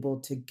actually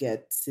able to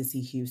get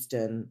Sissy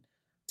Houston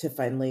to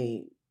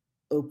finally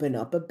open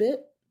up a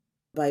bit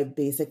by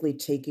basically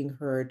taking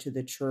her to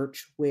the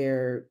church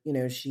where,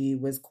 she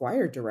was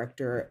choir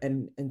director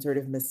and sort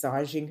of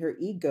massaging her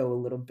ego a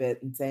little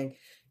bit and saying,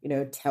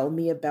 tell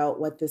me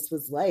about what this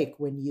was like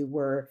when you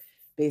were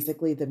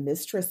basically the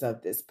mistress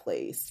of this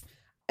place.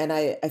 And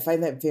I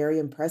find that very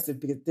impressive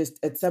because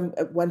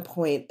at one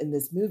point in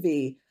this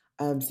movie,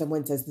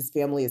 someone says this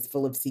family is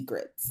full of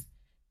secrets.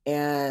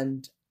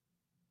 And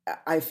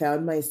I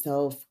found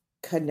myself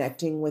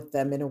connecting with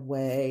them in a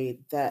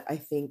way that I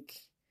feel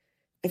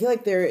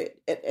like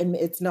and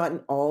it's not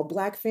in all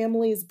Black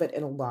families, but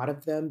in a lot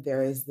of them,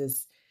 there is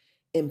this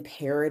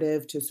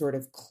imperative to sort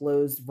of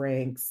close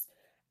ranks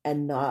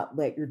and not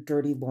let your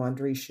dirty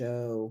laundry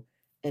show,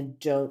 and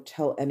don't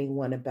tell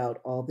anyone about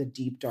all the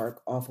deep,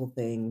 dark, awful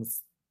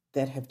things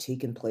that have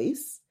taken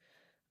place.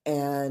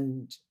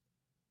 And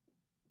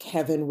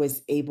Kevin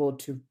was able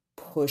to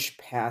push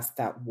past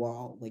that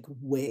wall like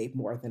way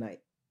more than I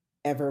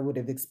ever would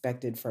have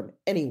expected from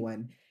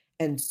anyone,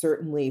 and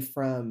certainly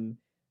from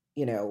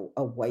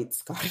a white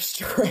Scottish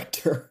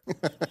director.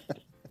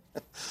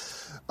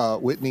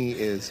 Whitney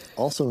is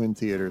also in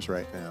theaters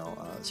right now.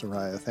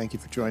 Saraiya, thank you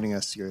for joining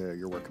us.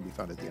 Your work can be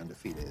found at The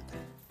Undefeated.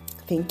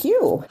 Thank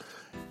you.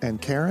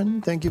 And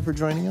Karen, thank you for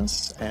joining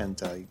us.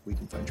 And we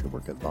can find your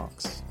work at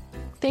Vox.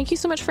 Thank you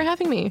so much for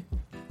having me.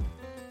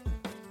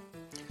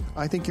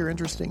 I Think You're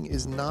Interesting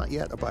is not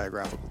yet a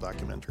biographical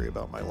documentary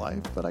about my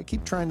life, but I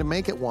keep trying to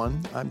make it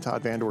one. I'm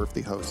Todd VanDorf,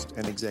 the host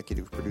and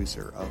executive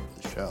producer of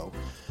the show.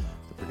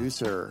 The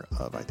producer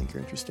of I Think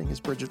You're Interesting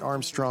is Bridget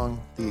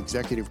Armstrong. The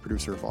executive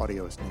producer of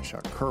audio is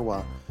Nishat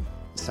Kurwa.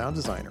 The sound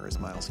designer is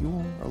Miles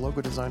Ewell. Our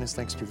logo design is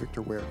thanks to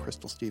Victor Ware,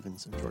 Crystal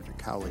Stevens, and Georgia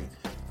Cowley.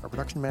 Our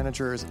production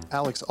manager is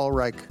Alex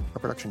Ulreich. Our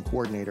production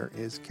coordinator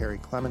is Carrie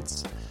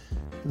Clements.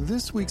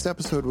 This week's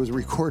episode was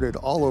recorded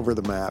all over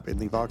the map in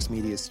the Vox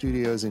Media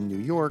studios in New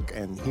York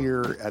and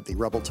here at the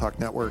Rebel Talk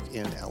Network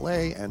in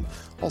LA and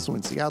also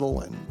in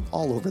Seattle and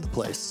all over the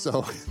place.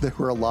 So there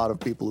were a lot of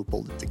people who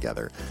pulled it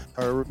together.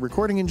 Our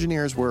recording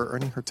engineers were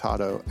Ernie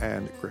Hurtado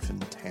and Griffin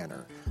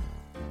Tanner.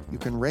 You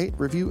can rate,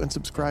 review, and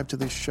subscribe to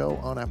this show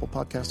on Apple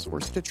Podcasts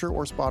or Stitcher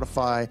or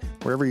Spotify,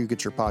 wherever you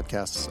get your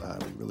podcasts.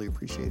 We really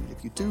appreciate it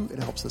if you do.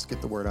 It helps us get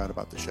the word out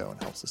about the show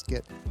and helps us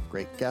get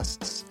great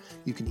guests.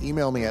 You can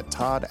email me at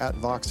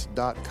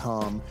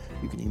todd@vox.com.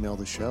 You can email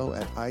the show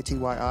at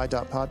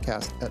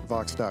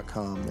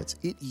ityi.podcast@vox.com. That's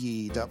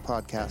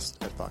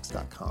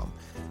ityi.podcast@vox.com.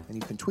 And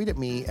you can tweet at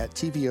me at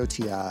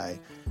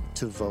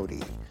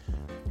tvoti2voti.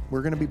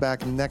 We're going to be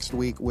back next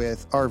week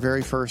with our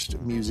very first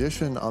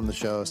musician on the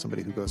show,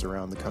 somebody who goes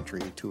around the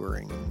country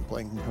touring and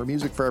playing her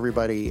music for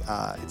everybody.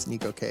 It's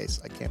Nico Case.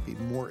 I can't be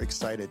more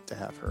excited to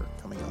have her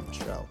coming on the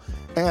show.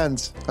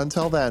 And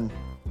until then,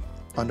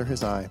 under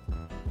his eye,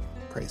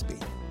 praise be.